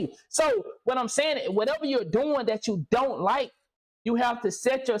your way. So what I'm saying, whatever you're doing that you don't like, you have to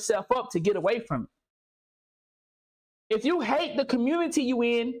set yourself up to get away from it. If you hate the community you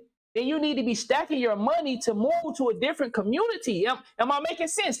in, then you need to be stacking your money to move to a different community. Am I making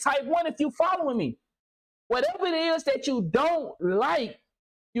sense? Type 1 if you following me. Whatever it is that you don't like,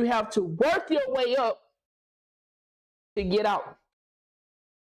 you have to work your way up to get out.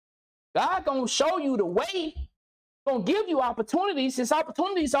 God gonna show you the way. Gonna give you opportunities. There's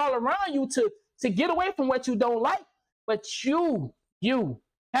opportunities all around you to get away from what you don't like. But you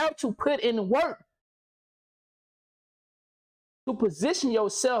have to put in work to position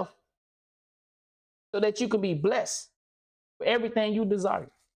yourself so that you can be blessed for everything you desire.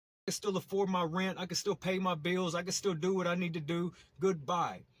 I can still afford my rent. I can still pay my bills. I can still do what I need to do.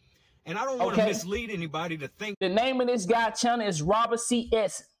 Goodbye. And I don't want to mislead anybody to think. The name of this guy channel is Robert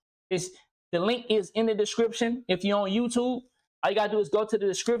CS. The link is in the description. If you're on YouTube, all you gotta do is go to the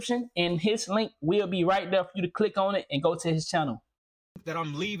description, and his link will be right there for you to click on it and go to his channel. That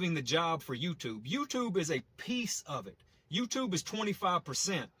I'm leaving the job for YouTube. YouTube is a piece of it. YouTube is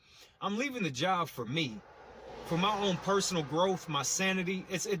 25%. I'm leaving the job for me, for my own personal growth, my sanity.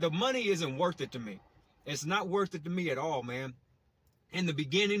 The money isn't worth it to me. It's not worth it to me at all, man. In the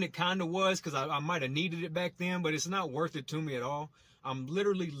beginning, it kind of was, because I might have needed it back then, but it's not worth it to me at all. I'm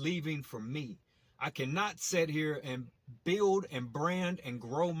literally leaving for me. I cannot sit here and build and brand and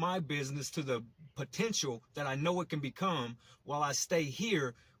grow my business to the potential that I know it can become while I stay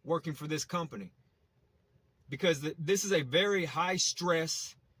here working for this company. Because this is a very high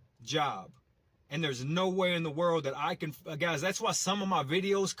stress job. And there's no way in the world that I can, guys, that's why some of my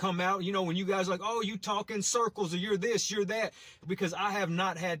videos come out, you know, when you guys are like, oh, you talk in circles, or you're this, you're that, because I have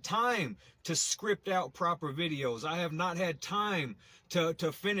not had time to script out proper videos. I have not had time to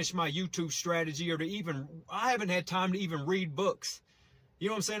finish my YouTube strategy, or I haven't had time to even read books. You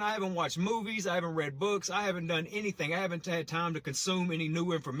know what I'm saying? I haven't watched movies. I haven't read books. I haven't done anything. I haven't had time to consume any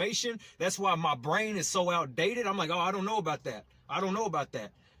new information. That's why my brain is so outdated. I'm like, oh, I don't know about that. I don't know about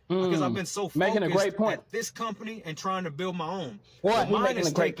that. Because I've been so focused at this company and trying to build my own. Well, mine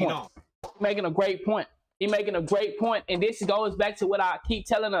is taking off. Making a great point. He's making a great point. And this goes back to what I keep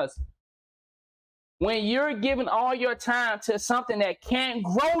telling us. When you're giving all your time to something that can't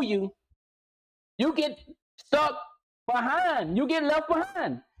grow you, you get stuck behind. You get left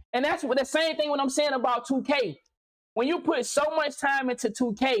behind. And that's what the same thing when I'm saying about 2K. When you put so much time into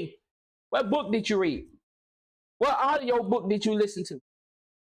 2K, what book did you read? What audio book did you listen to?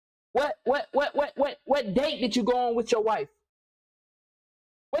 What date did you go on with your wife?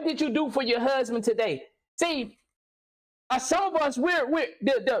 What did you do for your husband today? See, some of us, we're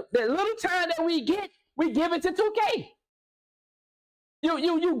the little time that we get, we give it to 2K.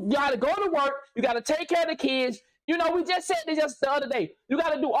 You gotta go to work, you gotta take care of the kids. You know, we just said this just the other day. You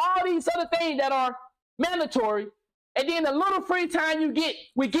gotta do all these other things that are mandatory, and then the little free time you get,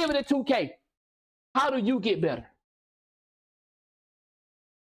 we give it to 2K. How do you get better?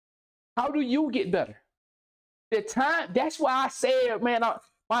 How do you get better? The time, that's why I said, man,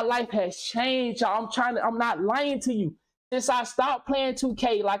 my life has changed. I'm not lying to you. Since I stopped playing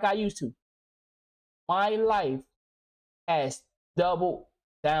 2K like I used to, my life has doubled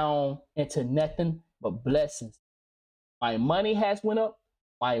down into nothing but blessings. My money has went up.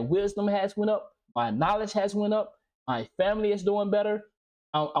 My wisdom has went up. My knowledge has went up. My family is doing better.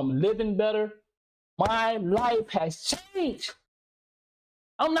 I'm living better. My life has changed.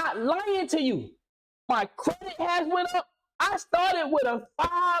 I'm not lying to you. My credit has went up. I started with a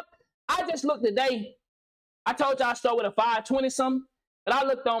 5. I just looked today. I told you I started with a 520 something, but I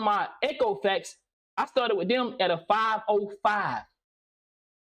looked on my Equifax. I started with them at a 505.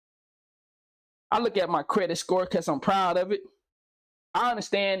 I look at my credit score because I'm proud of it. I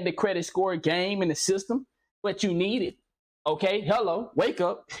understand the credit score game in the system, but you need it. Okay, hello, wake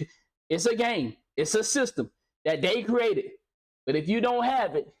up. It's a game. It's a system that they created. But if you don't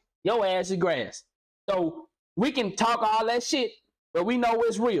have it, your ass is grass. So we can talk all that shit, but we know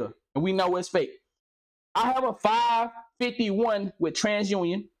it's real and we know it's fake. I have a 551 with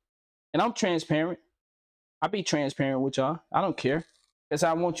TransUnion, and I'm transparent. I be transparent with y'all. I don't care. Because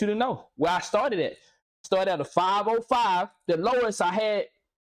I want you to know where I started at. I started at a 505. The lowest I had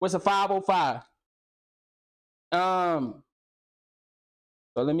was a 505. So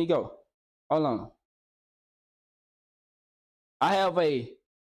let me go. Hold on. I have a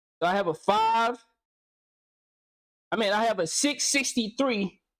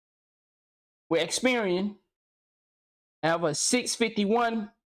 663 with Experian. I have a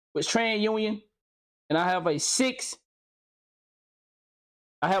 651 with TransUnion, and I have a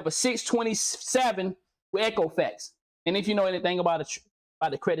 627 with Equifax. And if you know anything about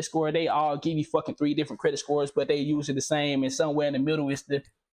the credit score, they all give you fucking 3 different credit scores, but they usually the same, and somewhere in the middle is the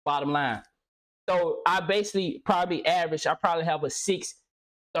bottom line. So I basically probably average, I probably have a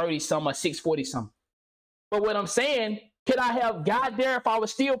 630 something, a 640 something. But what I'm saying, could I have got there if I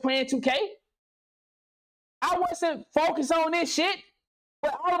was still playing 2K? I wasn't focused on this shit,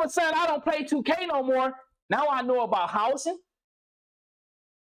 but all of a sudden I don't play 2K no more. Now I know about housing.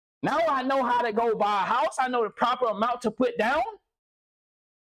 Now I know how to go buy a house. I know the proper amount to put down.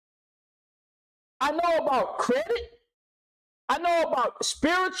 I know about credit. I know about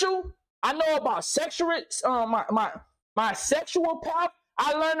spiritual. I know about sexual, my sexual path.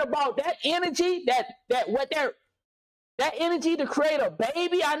 I learned about that energy, that energy to create a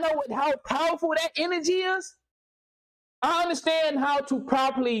baby. I know how powerful that energy is. I understand how to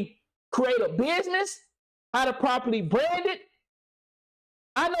properly create a business, how to properly brand it.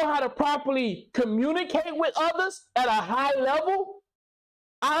 I know how to properly communicate with others at a high level.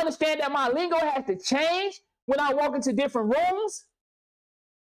 I understand that my lingo has to change when I walk into different rooms.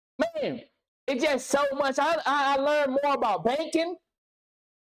 Man, it's just so much. I learned more about banking.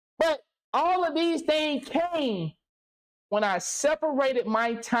 But all of these things came when I separated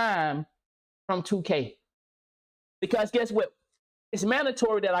my time from 2K. Because guess what? It's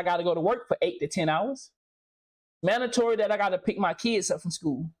mandatory that I got to go to work for 8 to 10 hours. Mandatory that I got to pick my kids up from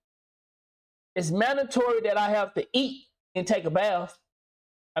school. It's mandatory that I have to eat and take a bath.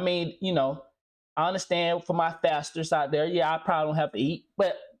 I mean, you know, I understand for my fasters out there, yeah, I probably don't have to eat,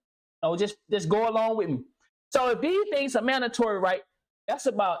 but you know, just go along with me. So if these things are mandatory, right, that's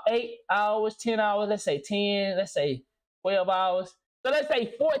about 8 hours, 10 hours, let's say 10, let's say 12 hours. So let's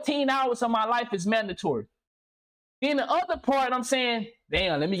say 14 hours of my life is mandatory. Then the other part, I'm saying,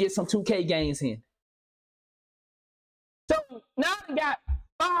 damn, let me get some 2K games in. So now I got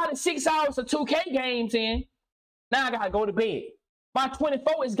 5 to 6 hours of 2K games in. Now I got to go to bed. My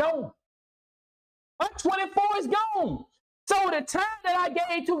 24 is gone. My 24 is gone. So the time that I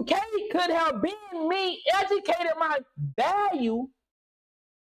gave 2K could have been me educating my value,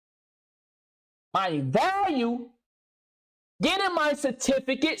 getting my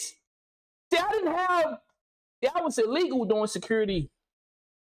certificates. See, I was illegal doing security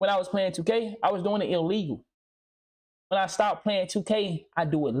when I was playing 2K. I was doing it illegal. When I stopped playing 2K, I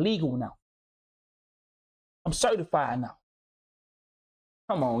do it legal now. I'm certified now.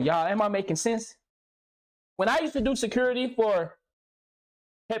 Come on, y'all. Am I making sense? When I used to do security with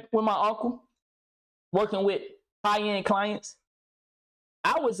my uncle, working with high-end clients,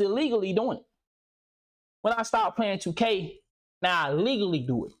 I was illegally doing it. When I started playing 2K, now I legally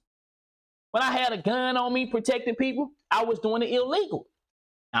do it. When I had a gun on me protecting people, I was doing it illegal.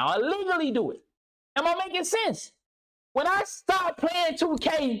 Now I legally do it. Am I making sense? When I started playing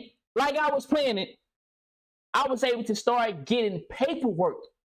 2K like I was playing it, I was able to start getting paperwork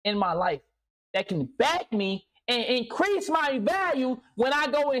in my life that can back me and increase my value when I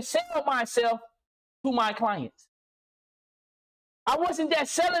go and sell myself to my clients. I wasn't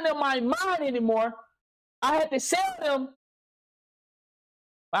just selling them my mind anymore. I had to sell them.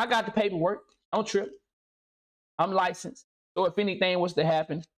 I got the paperwork. Don't trip. I'm licensed. So if anything was to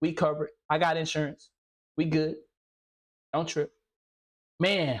happen, we cover it. I got insurance. We good. Don't trip.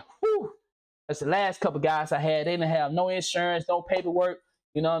 Man, whew. That's the last couple guys I had. They didn't have no insurance, no paperwork.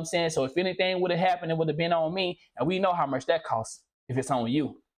 You know what I'm saying? So if anything would have happened, it would have been on me. And we know how much that costs if it's on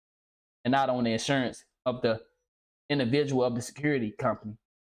you and not on the insurance of the individual of the security company.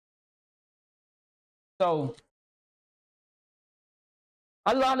 So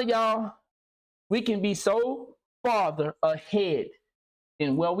a lot of y'all, we can be so farther ahead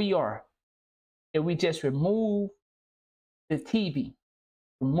than where we are if we just remove the TV,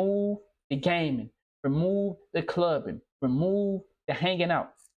 remove the gaming, remove the clubbing, remove the hanging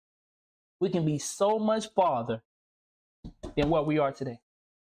out. We can be so much farther than what we are today.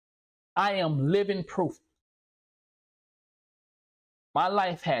 I am living proof. My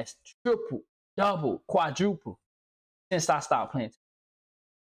life has tripled, doubled, quadrupled since I stopped playing.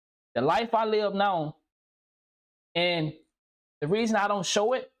 The life I live now, and the reason I don't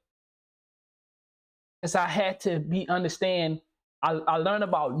show it is I had to understand. I learned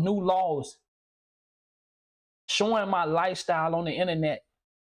about new laws, showing my lifestyle on the internet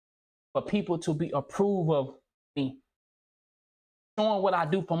for people to be approve of me, showing what I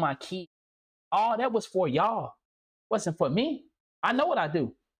do for my kids. All that was for y'all, wasn't for me. I know what I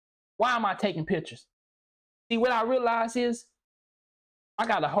do. Why am I taking pictures? See, what I realize is I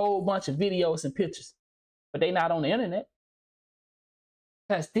got a whole bunch of videos and pictures, but they not on the internet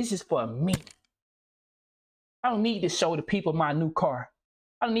because this is for me. I don't need to show the people my new car.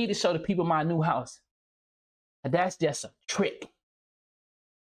 I don't need to show the people my new house. And that's just a trick.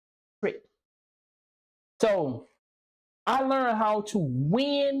 So I learned how to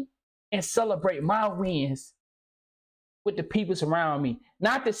win and celebrate my wins with the people around me.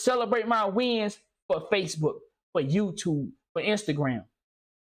 Not to celebrate my wins for Facebook, for YouTube, for Instagram,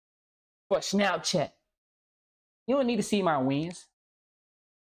 for Snapchat. You don't need to see my wins.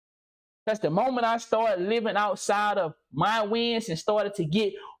 Because the moment I started living outside of my wins and started to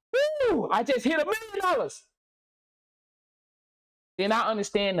get, woo, I just hit $1 million. Then I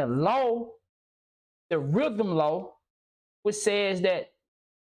understand the law, the rhythm law, which says that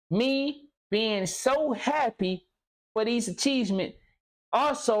me being so happy for these achievements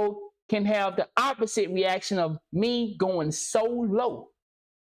also can have the opposite reaction of me going so low.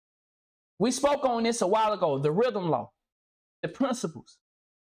 We spoke on this a while ago, the rhythm law, the principles.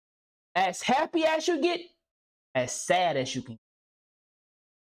 As happy as you get, as sad as you can.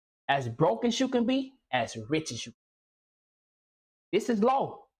 As broke as you can be, as rich as you can. This is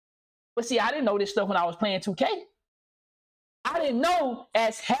law. But see, I didn't know this stuff when I was playing 2K. I didn't know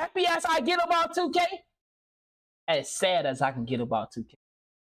as happy as I get about 2K, as sad as I can get about 2K.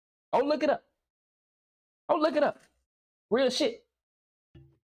 Oh, look it up. Oh, look it up. Real shit.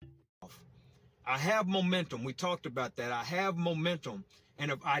 I have momentum. We talked about that. I have momentum. And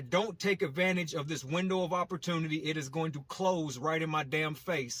if I don't take advantage of this window of opportunity, it is going to close right in my damn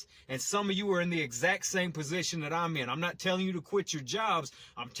face. And some of you are in the exact same position that I'm in. I'm not telling you to quit your jobs.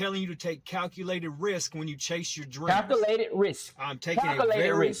 I'm telling you to take calculated risk when you chase your dreams. Calculated risk. I'm taking a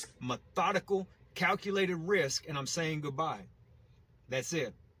very methodical, calculated risk, and I'm saying goodbye. That's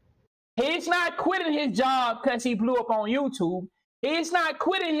it. He's not quitting his job because he blew up on YouTube. He's not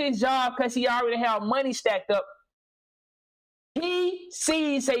quitting his job because he already have money stacked up. He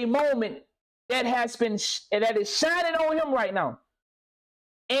sees a moment that is shining on him right now.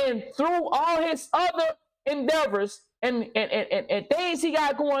 And through all his other endeavors and things he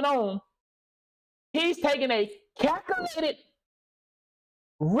got going on, he's taking a calculated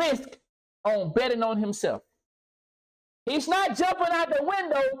risk on betting on himself. He's not jumping out the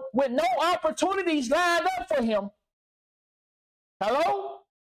window with no opportunities lined up for him. Hello?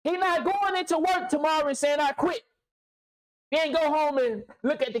 He's not going into work tomorrow and saying, I quit. Then go home and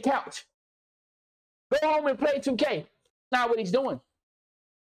look at the couch. Go home and play 2K. Not what he's doing.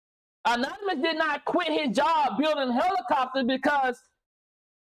 Anonymous did not quit his job building helicopters because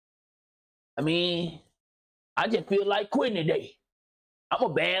I mean, I just feel like quitting today. I'm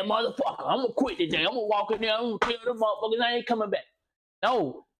a bad motherfucker. I'm gonna quit today. I'm gonna walk in there. I'm gonna tell them motherfuckers I ain't coming back.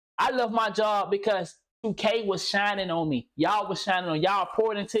 No, I love my job because 2K was shining on me. Y'all was shining on. Y'all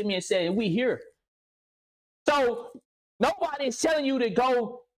poured into me and said, we here. So nobody's telling you to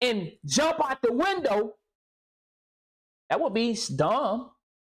go and jump out the window. That would be dumb,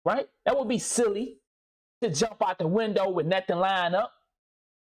 right? That would be silly to jump out the window with nothing lined up.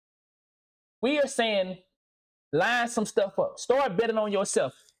 We are saying line some stuff up. Start betting on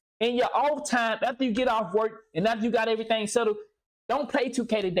yourself. In your off time, after you get off work and after you got everything settled, don't play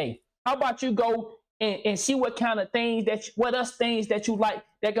 2K today. How about you go and see what kind of things things that you like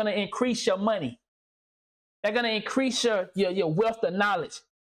that's gonna increase your money. They're gonna increase your wealth of knowledge.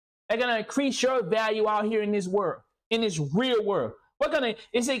 They're gonna increase your value out here in this world, in this real world.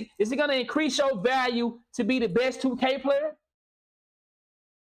 Is it gonna increase your value to be the best 2K player?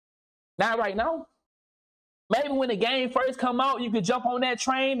 Not right now. Maybe when the game first come out, you could jump on that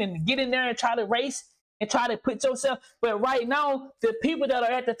train and get in there and try to race and try to put yourself. But right now, the people that are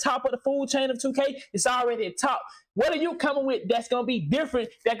at the top of the food chain of 2K is already at top. What are you coming with that's going to be different,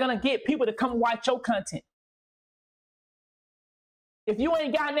 that's going to get people to come watch your content? If you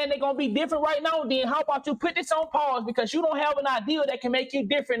ain't got nothing that's going to be different right now, then how about you put this on pause because you don't have an idea that can make you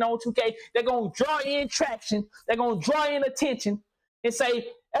different on 2K. They're going to draw in traction. They're going to draw in attention and say,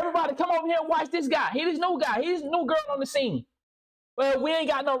 everybody come over here and watch this guy. He's this new guy. He's this new girl on the scene. Well, we ain't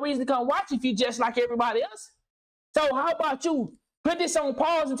got no reason to come watch if you just like everybody else. So how about you put this on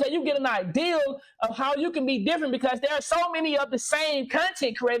pause until you get an idea of how you can be different, because there are so many of the same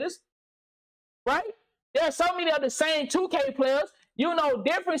content creators, right? There are so many of the same 2K players. You know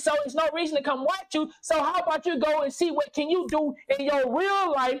different, so there's no reason to come watch you. So how about you go and see what can you do in your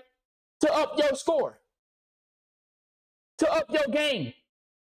real life to up your score, to up your game,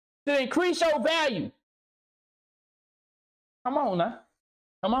 to increase your value. Come on now.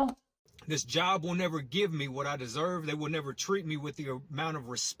 Come on. This job will never give me what I deserve. They will never treat me with the amount of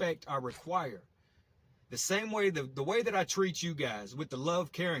respect I require. The same way, the way that I treat you guys with the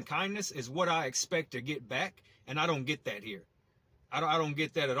love, care, and kindness is what I expect to get back, and I don't get that here. I don't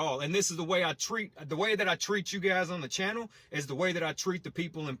get that at all. And this is the way that I treat you guys on the channel is the way that I treat the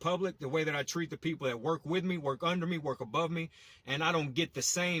people in public, the way that I treat the people that work with me, work under me, work above me, and I don't get the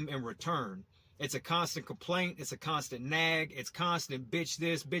same in return. It's a constant complaint. It's a constant nag. It's constant bitch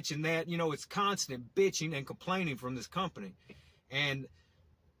this, bitching that. You know, it's constant bitching and complaining from this company. And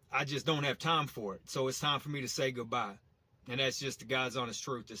I just don't have time for it. So it's time for me to say goodbye. And that's just the God's honest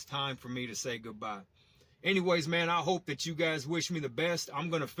truth. It's time for me to say goodbye. Anyways, man, I hope that you guys wish me the best. I'm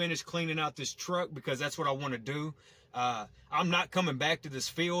going to finish cleaning out this truck because that's what I want to do. I'm not coming back to this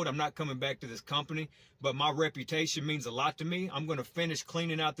field. I'm not coming back to this company, but my reputation means a lot to me. I'm going to finish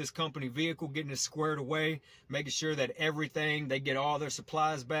cleaning out this company vehicle, getting it squared away, making sure that everything, they get all their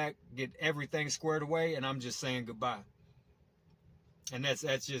supplies back, get everything squared away, and I'm just saying goodbye. And that's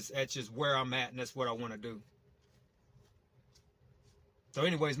just where I'm at, and that's what I want to do. So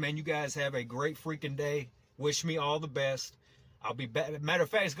anyways, man, you guys have a great freaking day. Wish me all the best. I'll be back. Matter of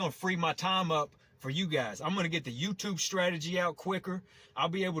fact, it's going to free my time up for you guys. I'm going to get the YouTube strategy out quicker. I'll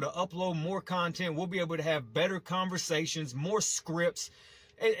be able to upload more content. We'll be able to have better conversations, more scripts.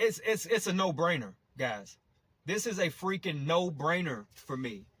 It's a no-brainer, guys. This is a freaking no-brainer for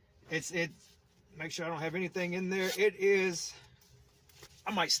me. Make sure I don't have anything in there. It is,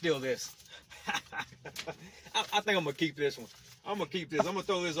 I might steal this. I think I'm going to keep this one. I'm going to keep this. I'm going to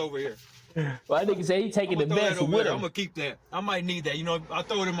throw this over here. Well, I think he said he's taking the best with him. I'm going to keep that. I might need that. You know, I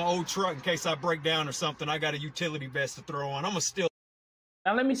throw it in my old truck in case I break down or something. I got a utility vest to throw on. I'm going to steal.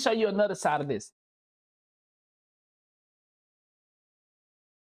 Now, let me show you another side of this.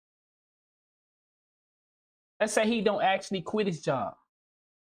 Let's say he don't actually quit his job.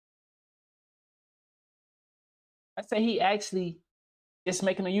 Let's say he actually just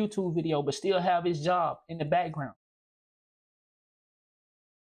making a YouTube video, but still have his job in the background.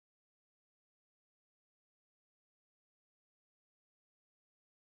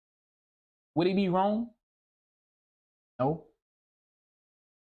 Would he be wrong? No.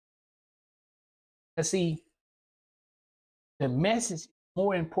 Because see, the message is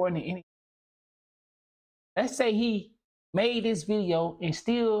more important than anything. Let's say he made this video and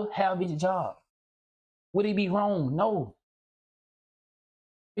still have his job. Would he be wrong? No.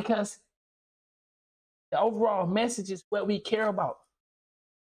 Because the overall message is what we care about.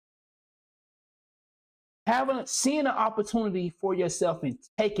 Seeing an opportunity for yourself and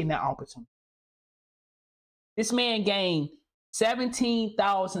taking that opportunity. This man gained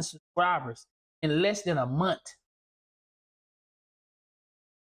 17,000 subscribers in less than a month.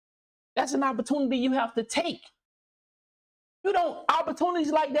 That's an opportunity you have to take.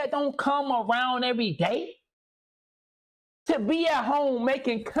 Opportunities like that don't come around every day. To be at home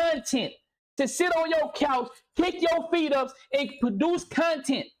making content, to sit on your couch, kick your feet up, and produce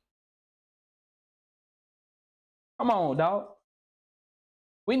content. Come on, dog.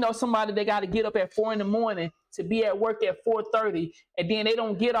 We know somebody that got to get up at 4 in the morning to be at work at 4:30, and then they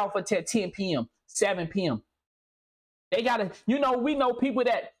don't get off until 10 p.m., 7 p.m. They got to, we know people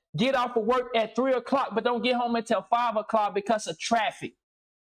that get off of work at 3 o'clock, but don't get home until 5 o'clock because of traffic.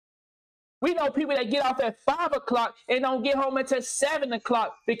 We know people that get off at 5 o'clock and don't get home until 7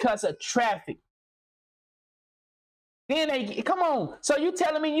 o'clock because of traffic. Then come on. So you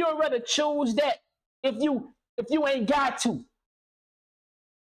telling me you'd rather choose that if you ain't got to?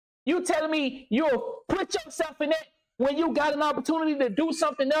 You telling me you'll put yourself in that when you got an opportunity to do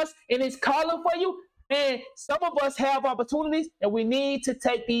something else and it's calling for you? And some of us have opportunities, and we need to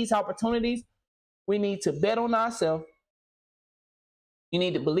take these opportunities. We need to bet on ourselves. You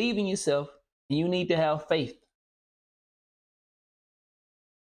need to believe in yourself, and you need to have faith.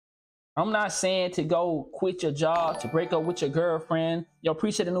 I'm not saying to go quit your job, to break up with your girlfriend. Yo,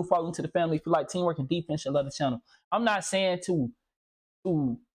 appreciate the new following to the family. If you like teamwork and defense, you love the channel. I'm not saying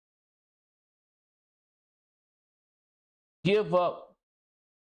to give up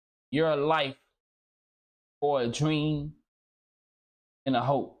your life for a dream and a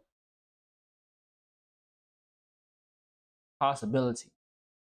hope. Possibility.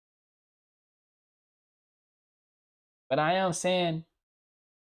 But I am saying,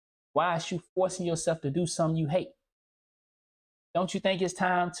 why is you forcing yourself to do something you hate? Don't you think it's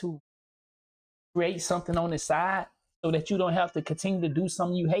time to create something on the side so that you don't have to continue to do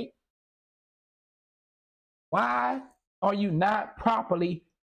something you hate? Why are you not properly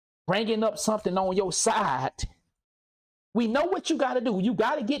bringing up something on your side? We know what you got to do. You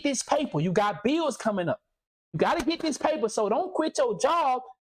got to get this paper. You got bills coming up. You got to get this paper, so don't quit your job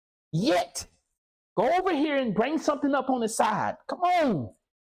yet. Go over here and bring something up on the side. Come on.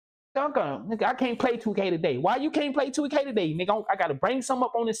 Nigga, I can't play 2K today. Why you can't play 2K today? Nigga, I got to bring something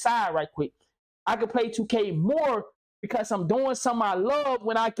up on the side right quick. I can play 2K more because I'm doing something I love.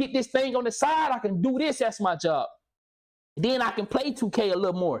 When I get this thing on the side, I can do this. That's my job. Then I can play 2K a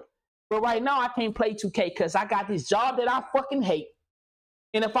little more. But right now, I can't play 2K because I got this job that I fucking hate.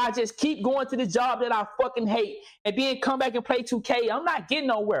 And if I just keep going to the job that I fucking hate and then come back and play 2K, I'm not getting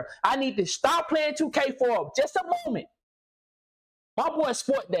nowhere. I need to stop playing 2K for just a moment. My boy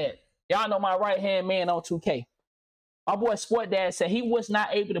Sport Dad, y'all know my right-hand man on 2K. My boy Sport Dad said he was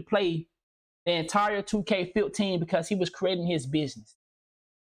not able to play the entire 2K15 because he was creating his business.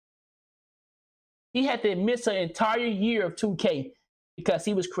 He had to miss an entire year of 2K because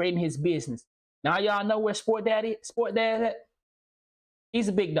he was creating his business. Now y'all know where Sport Dad is? Sport Dad at? He's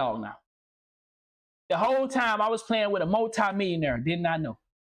a big dog now. The whole time I was playing with a multi-millionaire, didn't I know?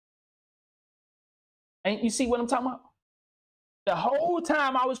 And you see what I'm talking about? The whole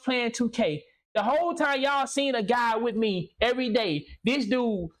time I was playing 2K, the whole time y'all seen a guy with me every day. This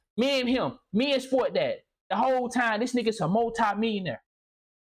dude, me and him, me and Sport Dad. The whole time, this nigga's a multi-millionaire.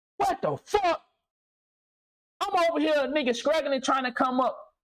 What the fuck? I'm over here, nigga, struggling trying to come up.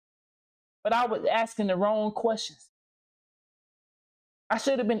 But I was asking the wrong questions. I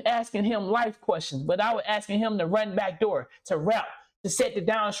should have been asking him life questions, but I was asking him to run back door, to rap, to set the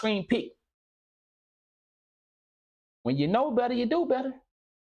downstream pick. When you know better, you do better.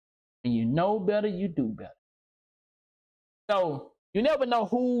 When you know better, you do better. So you never know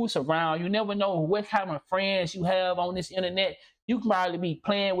who's around. You never know what kind of friends you have on this internet. You can probably be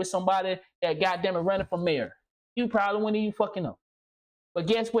playing with somebody that goddamn it running for mayor. You probably wouldn't even fucking know. But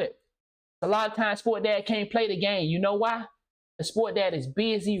guess what? A lot of times Sport Dad can't play the game. You know why? The Sport Dad is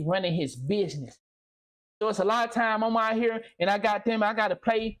busy running his business. So it's a lot of time I'm out here and I got to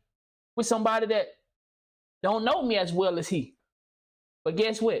play with somebody that don't know me as well as he. But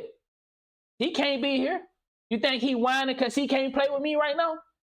guess what? He can't be here. You think he whining because he can't play with me right now?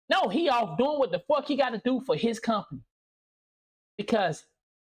 No, he off doing what the fuck he got to do for his company. Because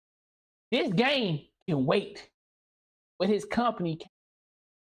this game can wait. But his company can't.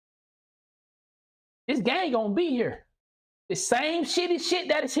 This game gonna be here. The same shitty shit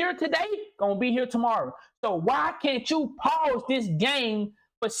that is here today gonna be here tomorrow. So why can't you pause this game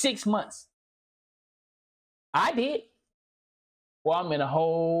for 6 months? I did. Well, I'm in a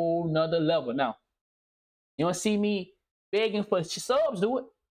whole nother level now. You don't see me begging for subs, do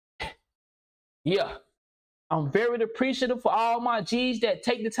it? Yeah. I'm very appreciative for all my G's that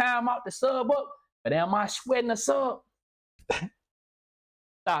take the time out to sub up. But am I sweating a sub?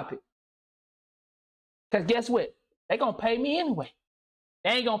 Stop it. Because guess what? They're going to pay me anyway.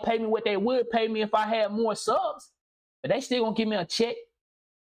 They ain't gonna pay me what they would pay me if I had more subs, but they still gonna give me a check.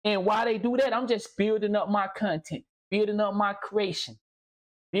 And while they do that, I'm just building up my content, building up my creation,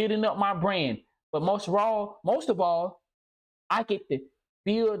 building up my brand. But most of all, I get to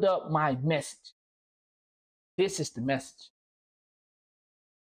build up my message. This is the message.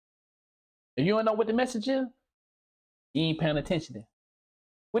 If you don't know what the message is, you ain't paying attention to.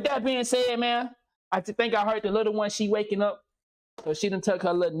 With that being said, man, I think I heard the little one, she waking up. So she done took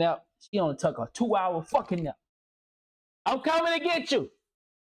her little nap. She only took a 2-hour fucking nap. I'm coming to get you.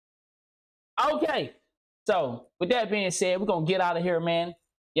 Okay. So with that being said, we're going to get out of here, man.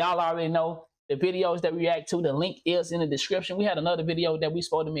 Y'all already know the videos that we react to. The link is in the description. We had another video that we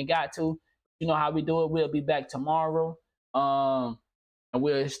supposed to be got to. You know how we do it. We'll be back tomorrow. And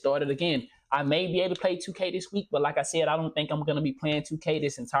we'll start it again. I may be able to play 2K this week, but like I said, I don't think I'm going to be playing 2K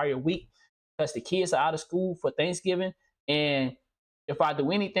this entire week because the kids are out of school for Thanksgiving. And if I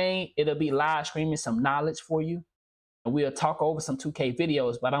do anything, it'll be live streaming some knowledge for you. And we'll talk over some 2K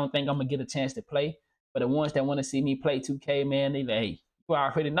videos, but I don't think I'm going to get a chance to play. But the ones that want to see me play 2K, man, they like, hey, you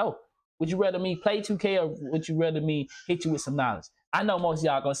already know. Would you rather me play 2K or would you rather me hit you with some knowledge? I know most of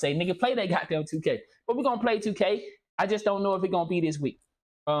y'all going to say, nigga, play that goddamn 2K. But we're going to play 2K. I just don't know if it's going to be this week.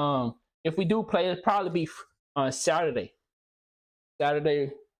 If we do play, it'll probably be on Saturday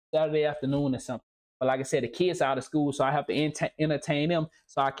afternoon or something. But like I said, the kids are out of school, so I have to entertain them,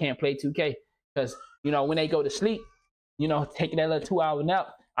 so I can't play 2K. Because, you know, when they go to sleep, you know, taking that little 2-hour nap,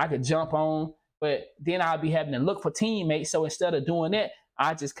 I could jump on, but then I'll be having to look for teammates. So instead of doing that,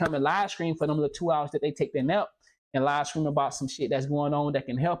 I just come and live stream for them little 2 hours that they take their nap and live stream about some shit that's going on that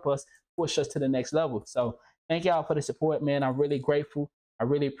can help us push us to the next level. So thank y'all for the support, man. I'm really grateful. I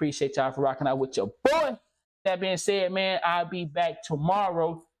really appreciate y'all for rocking out with your boy. That being said, man, I'll be back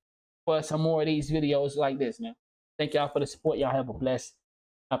tomorrow for some more of these videos like this, man. Thank y'all for the support. Y'all have a blessed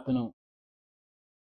afternoon.